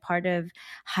 hey, I'm part of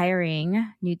hiring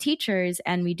new teachers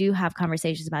and we do have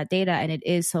conversations about data and it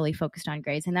is solely focused on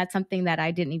grades. And that's something that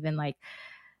I didn't even like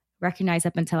recognize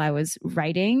up until I was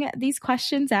writing these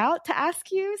questions out to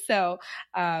ask you. So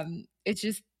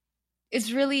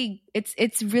it's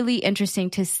really interesting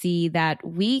to see that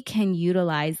we can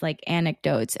utilize like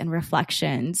anecdotes and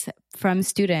reflections from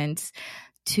students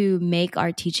to make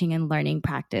our teaching and learning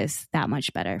practice that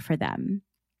much better for them.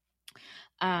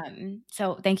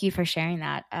 So thank you for sharing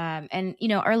that. And,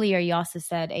 earlier you also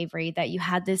said, Avery, that you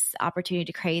had this opportunity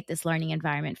to create this learning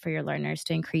environment for your learners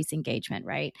to increase engagement,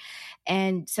 right?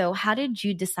 And so how did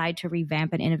you decide to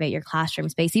revamp and innovate your classroom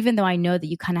space, even though I know that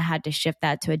you kind of had to shift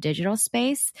that to a digital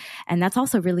space? And that's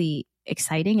also really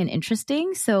exciting and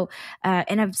interesting. So,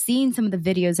 and I've seen some of the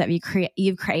videos that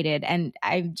you've created, and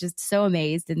I'm just so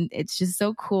amazed, and it's just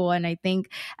so cool. And I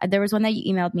think there was one that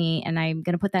you emailed me, and I'm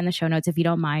going to put that in the show notes if you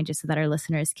don't mind, just so that our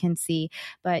listeners can see.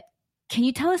 But can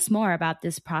you tell us more about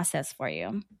this process for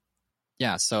you?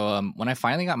 Yeah. So when I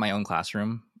finally got my own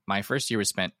classroom, my first year was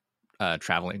spent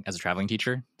traveling as a traveling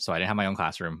teacher. So I didn't have my own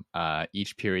classroom.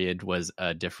 Each period was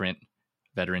a different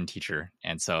veteran teacher.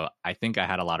 And so I think I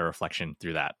had a lot of reflection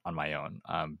through that on my own,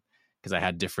 because I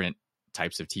had different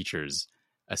types of teachers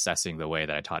assessing the way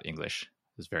that I taught English.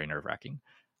 It was very nerve-wracking.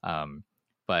 And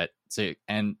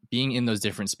being in those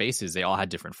different spaces, they all had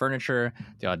different furniture,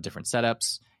 they all had different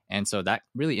setups. And so that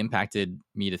really impacted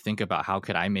me to think about how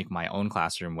could I make my own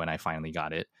classroom when I finally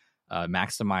got it,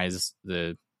 maximize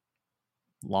the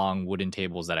long wooden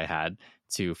tables that I had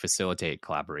to facilitate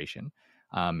collaboration.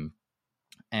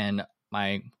 And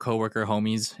my coworker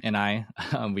homies and I,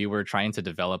 we were trying to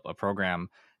develop a program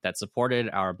that supported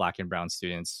our Black and Brown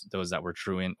students, those that were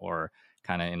truant or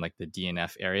kind of in like the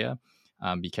DNF area,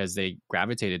 because they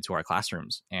gravitated to our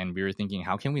classrooms. And we were thinking,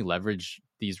 how can we leverage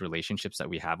these relationships that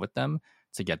we have with them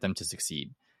to get them to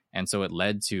succeed? And so it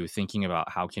led to thinking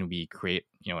about how can we create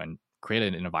an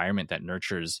environment that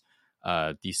nurtures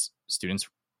these students'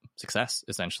 success,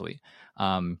 essentially.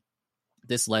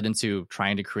 This led into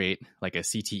trying to create like a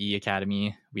CTE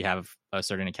academy. We have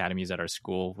certain academies at our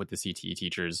school with the CTE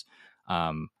teachers,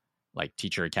 like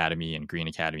Teacher Academy and Green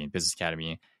Academy and Business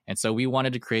Academy. And so we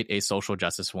wanted to create a social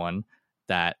justice one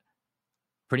that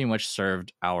pretty much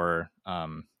served our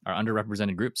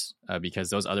underrepresented groups, because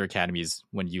those other academies,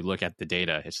 when you look at the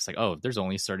data, it's just like, oh, there's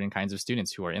only certain kinds of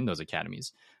students who are in those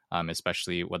academies,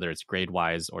 especially whether it's grade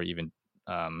wise or even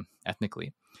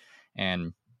ethnically.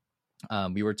 And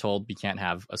we were told we can't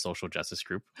have a social justice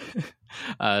group.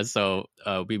 So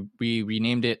we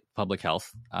renamed it Public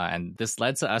Health. And this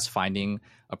led to us finding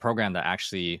a program that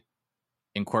actually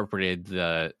incorporated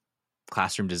the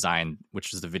classroom design,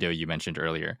 which was the video you mentioned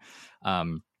earlier.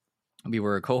 We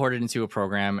were cohorted into a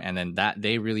program, and then that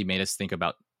they really made us think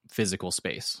about physical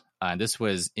space. This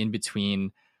was in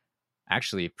between,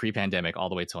 actually pre-pandemic all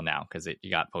the way till now, because it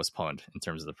got postponed in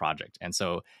terms of the project. And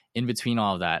so in between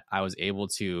all of that, I was able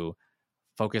to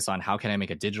focus on how can I make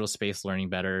a digital space learning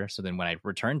better. So then when I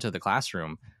returned to the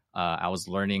classroom, I was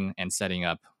learning and setting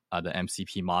up the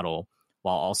MCP model,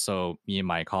 while also me and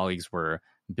my colleagues were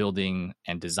building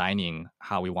and designing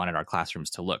how we wanted our classrooms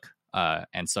to look.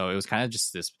 And so it was kind of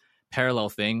just this parallel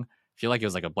thing. I feel like it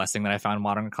was like a blessing that I found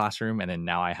Modern Classroom, and then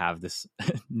now I have this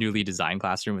newly designed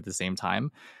classroom at the same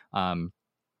time. And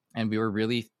we were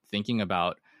really thinking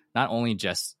about not only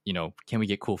just, can we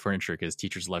get cool furniture, because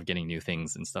teachers love getting new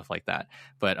things and stuff like that,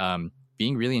 but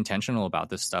being really intentional about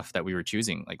this stuff that we were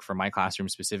choosing. Like for my classroom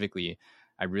specifically,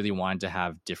 I really wanted to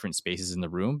have different spaces in the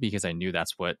room, because I knew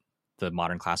that's what the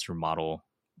Modern Classroom model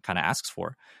kind of asks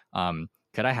for.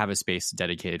 Could I have a space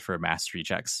dedicated for mastery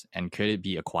checks? And could it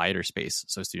be a quieter space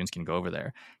so students can go over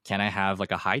there? Can I have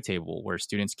like a high table where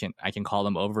I can call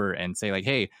them over and say like,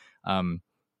 hey,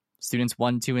 students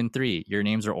 1, 2, and 3, your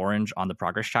names are orange on the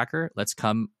progress tracker. Let's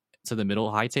come to the middle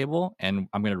high table, and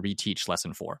I'm going to reteach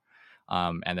lesson 4.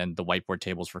 And then the whiteboard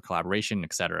tables for collaboration,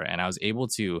 et cetera. And I was able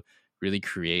to really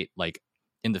create, like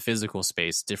in the physical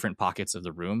space, different pockets of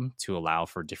the room to allow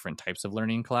for different types of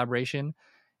learning and collaboration.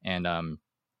 And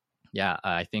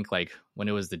I think like when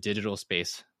it was the digital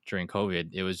space during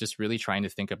COVID, it was just really trying to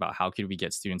think about how could we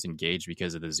get students engaged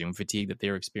because of the Zoom fatigue that they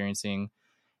were experiencing.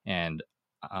 And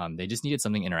they just needed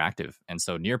something interactive. And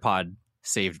so Nearpod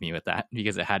saved me with that,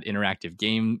 because it had interactive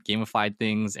gamified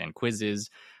things and quizzes.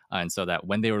 And so that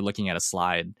when they were looking at a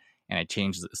slide and I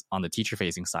changed this on the teacher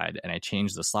facing side and I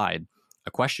changed the slide,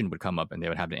 a question would come up and they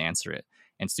would have to answer it.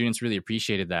 And students really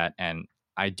appreciated that. And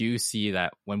I do see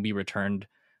that when we returned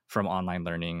from online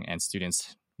learning and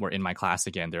students were in my class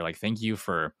again, they're like, thank you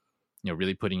for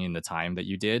really putting in the time that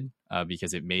you did,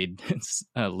 because it made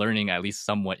learning at least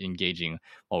somewhat engaging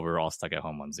while we were all stuck at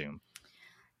home on Zoom.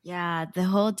 Yeah, the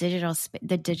whole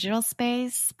the digital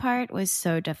space part was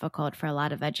so difficult for a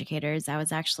lot of educators. I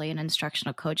was actually an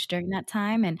instructional coach during that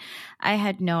time, and I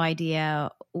had no idea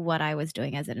what I was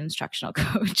doing as an instructional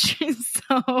coach.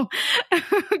 So,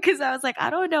 because I was like,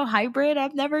 I don't know hybrid,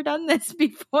 I've never done this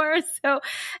before. So,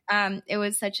 it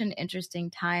was such an interesting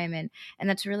time, and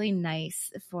that's really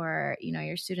nice for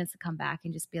your students to come back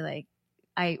and just be like,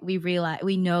 we realize,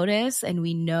 we notice, and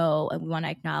we know, and we want to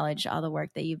acknowledge all the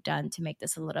work that you've done to make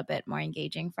this a little bit more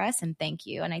engaging for us. And thank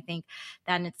you. And I think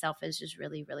that in itself is just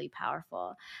really, really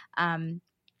powerful.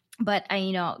 But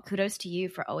kudos to you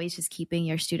for always just keeping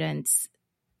your students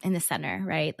in the center,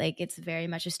 right? Like, it's very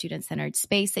much a student-centered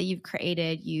space that you've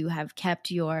created. You have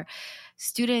kept your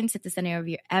students at the center of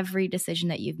your every decision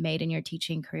that you've made in your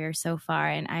teaching career so far.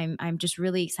 And I'm just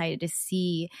really excited to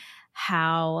see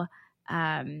how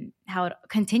it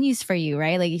continues for you,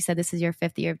 right? Like you said, this is your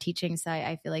 5th year of teaching. So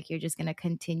I feel like you're just going to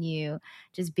continue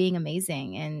just being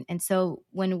amazing. And so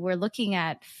when we're looking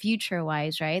at future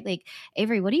wise, right? Like,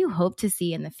 Avery, what do you hope to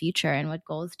see in the future, and what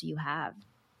goals do you have?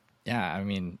 Yeah, I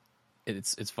mean,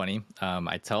 it's funny.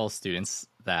 I tell students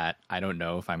that I don't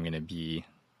know if I'm going to be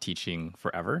teaching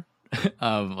forever.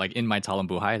 Like in my Talam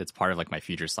Buhay, that's part of like my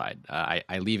future side.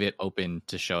 I leave it open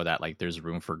to show that like there's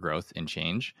room for growth and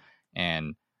change.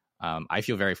 And I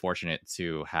feel very fortunate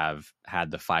to have had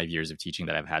the 5 years of teaching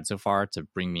that I've had so far to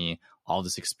bring me all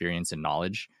this experience and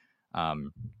knowledge.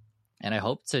 And I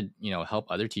hope to, help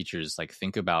other teachers like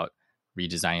think about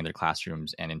redesigning their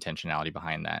classrooms and intentionality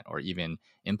behind that, or even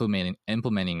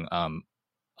implementing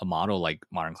a model like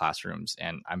modern classrooms.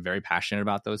 And I'm very passionate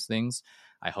about those things.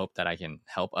 I hope that I can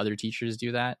help other teachers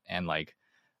do that. And like,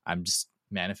 I'm just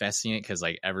manifesting it because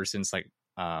like ever since like,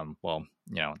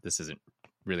 this isn't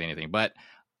really anything, but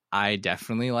I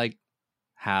definitely like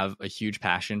have a huge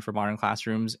passion for modern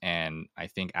classrooms. And I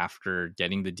think after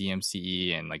getting the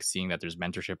DMCE and like seeing that there's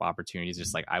mentorship opportunities,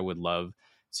 just like I would love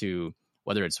to,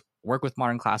 whether it's work with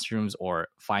modern classrooms or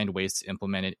find ways to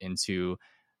implement it into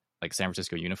like San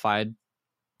Francisco Unified,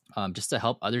 just to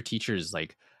help other teachers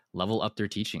like level up their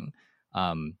teaching.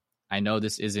 I know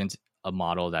this isn't a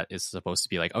model that is supposed to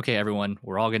be like, okay, everyone,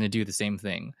 we're all going to do the same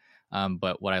thing.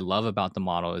 But what I love about the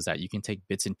model is that you can take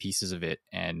bits and pieces of it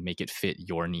and make it fit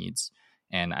your needs.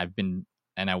 And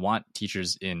I want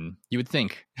teachers you would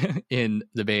think in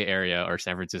the Bay Area or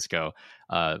San Francisco,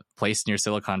 placed near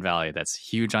Silicon Valley, that's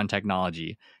huge on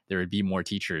technology, there would be more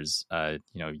teachers,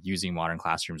 using modern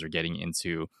classrooms or getting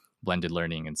into blended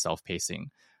learning and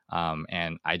self-pacing.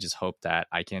 And I just hope that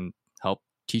I can help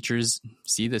teachers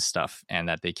see this stuff and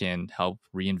that they can help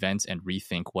reinvent and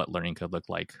rethink what learning could look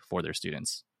like for their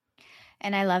students.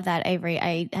 And I love that, Avery.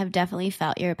 I have definitely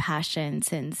felt your passion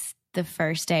since the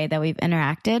first day that we've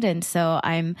interacted. And so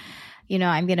I'm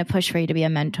going to push for you to be a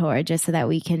mentor just so that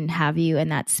we can have you in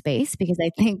that space, because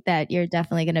I think that you're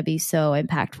definitely going to be so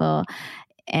impactful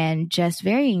and just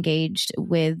very engaged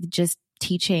with just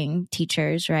teaching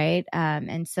teachers, right?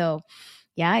 And so,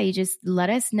 yeah, you just let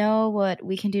us know what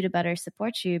we can do to better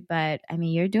support you. But I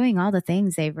mean, you're doing all the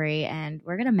things, Avery, and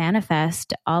we're going to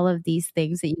manifest all of these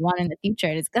things that you want in the future.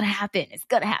 And it's going to happen. It's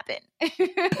going to happen.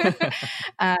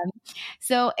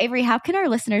 So Avery, how can our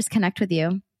listeners connect with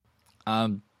you?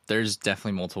 There's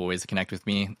definitely multiple ways to connect with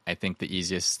me. I think the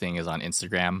easiest thing is on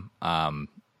Instagram. I'm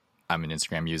an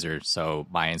Instagram user. So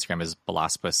my Instagram is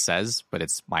Balaspa Says, but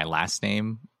it's my last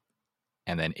name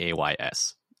and then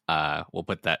AYS. We'll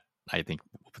put that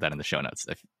in the show notes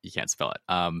if you can't spell it.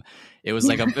 It was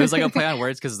like a play on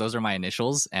words because those are my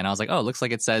initials, and I was like, oh, it looks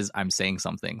like it says I'm saying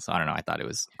something. So I don't know. I thought it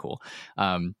was cool.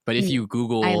 But if you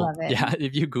Google, I love it. Yeah,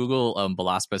 if you Google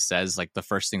Balaspa Says, like the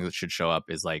first thing that should show up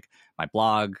is like my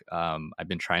blog. I've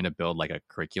been trying to build like a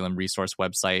curriculum resource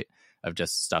website of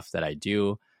just stuff that I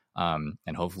do.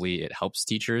 And hopefully it helps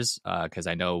teachers because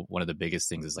I know one of the biggest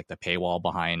things is like the paywall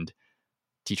behind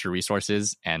teacher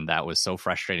resources, and that was so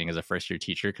frustrating as a first-year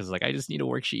teacher because like I just need a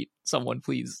worksheet, someone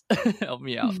please help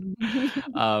me out.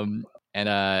 And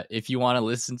if you want to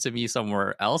listen to me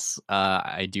somewhere else,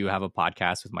 I do have a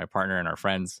podcast with my partner and our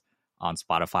friends on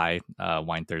Spotify,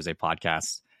 Wine Thursday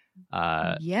podcast.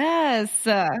 Yes.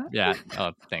 Yeah.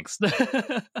 Oh, thanks.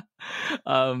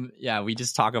 Yeah, we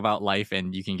just talk about life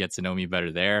and you can get to know me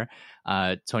better there.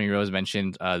 Tony Rose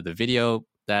mentioned the video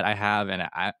that I have, and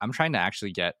I'm trying to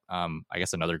actually get I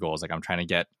guess another goal is like I'm trying to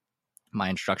get my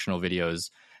instructional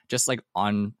videos just like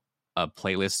on a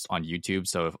playlist on YouTube,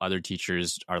 so if other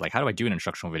teachers are like, how do I do an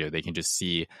instructional video, they can just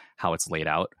see how it's laid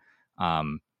out.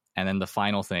 And then the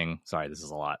final thing, sorry, this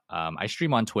is a lot, I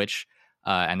stream on Twitch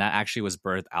And that actually was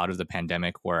birthed out of the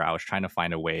pandemic, where I was trying to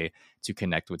find a way to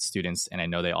connect with students. And I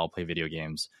know they all play video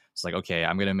games. It's like, okay,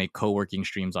 I'm going to make co-working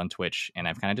streams on Twitch. And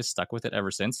I've kind of just stuck with it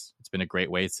ever since. It's been a great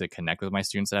way to connect with my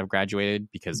students that have graduated,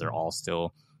 because they're all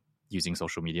still using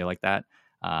social media like that.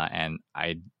 And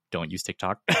I don't use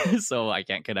TikTok, so I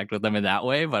can't connect with them in that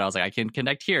way. But I was like, I can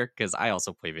connect here because I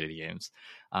also play video games.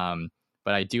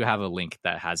 But I do have a link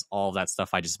that has all of that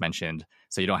stuff I just mentioned,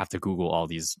 so you don't have to Google all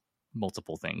these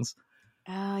multiple things.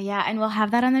 Oh, yeah. And we'll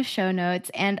have that on the show notes.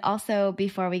 And also,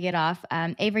 before we get off,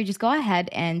 Avery, just go ahead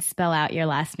and spell out your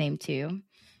last name too.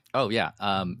 Oh, yeah.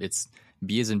 It's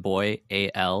B as in boy,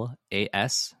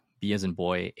 A-L-A-S, B as in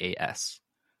boy, A-S.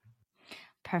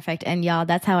 Perfect. And y'all,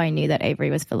 that's how I knew that Avery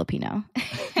was Filipino.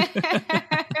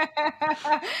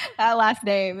 That last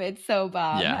name, it's so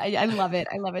bomb. Yeah. I love it.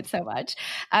 I love it so much.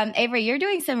 Avery, you're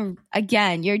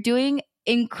doing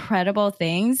incredible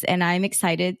things, and I'm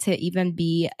excited to even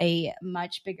be a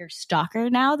much bigger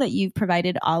stalker now that you've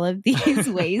provided all of these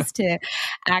ways to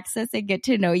access and get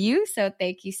to know you. So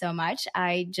thank you so much.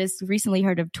 I just recently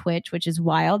heard of Twitch, which is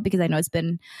wild because I know it's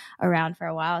been around for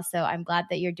a while. So I'm glad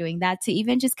that you're doing that to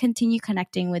even just continue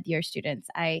connecting with your students.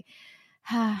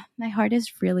 My heart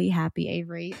is really happy,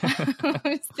 Avery.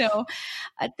 So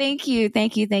thank you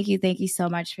so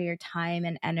much for your time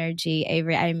and energy,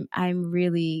 Avery. I'm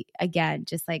really, again,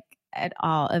 just like at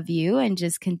all of you, and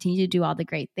just continue to do all the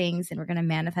great things, and we're going to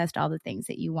manifest all the things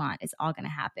that you want. It's all going to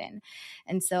happen.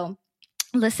 And so,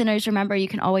 listeners, remember, you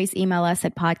can always email us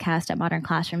at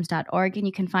podcast@modernclassrooms.org, and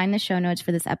you can find the show notes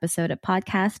for this episode at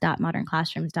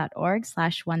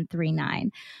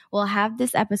podcast.modernclassrooms.org/139. We'll have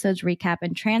this episode's recap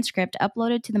and transcript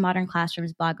uploaded to the Modern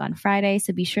Classrooms blog on Friday,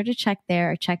 so be sure to check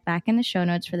there or check back in the show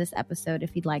notes for this episode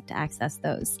if you'd like to access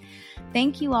those.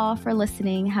 Thank you all for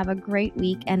listening. Have a great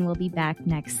week, and we'll be back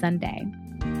next Sunday.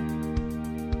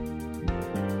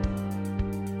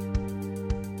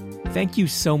 Thank you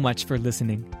so much for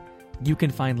listening. You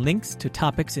can find links to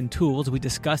topics and tools we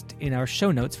discussed in our show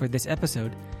notes for this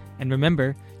episode. And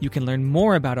remember, you can learn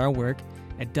more about our work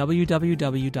at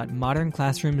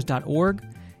www.modernclassrooms.org,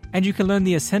 and you can learn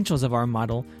the essentials of our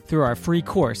model through our free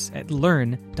course at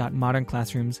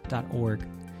learn.modernclassrooms.org.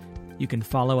 You can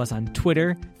follow us on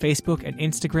Twitter, Facebook, and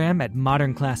Instagram at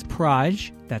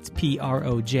modernclassproj, that's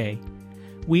P-R-O-J.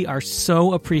 We are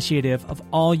so appreciative of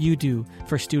all you do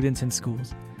for students and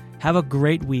schools. Have a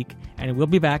great week, and we'll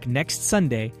be back next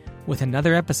Sunday with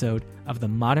another episode of the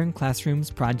Modern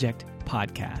Classrooms Project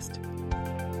podcast.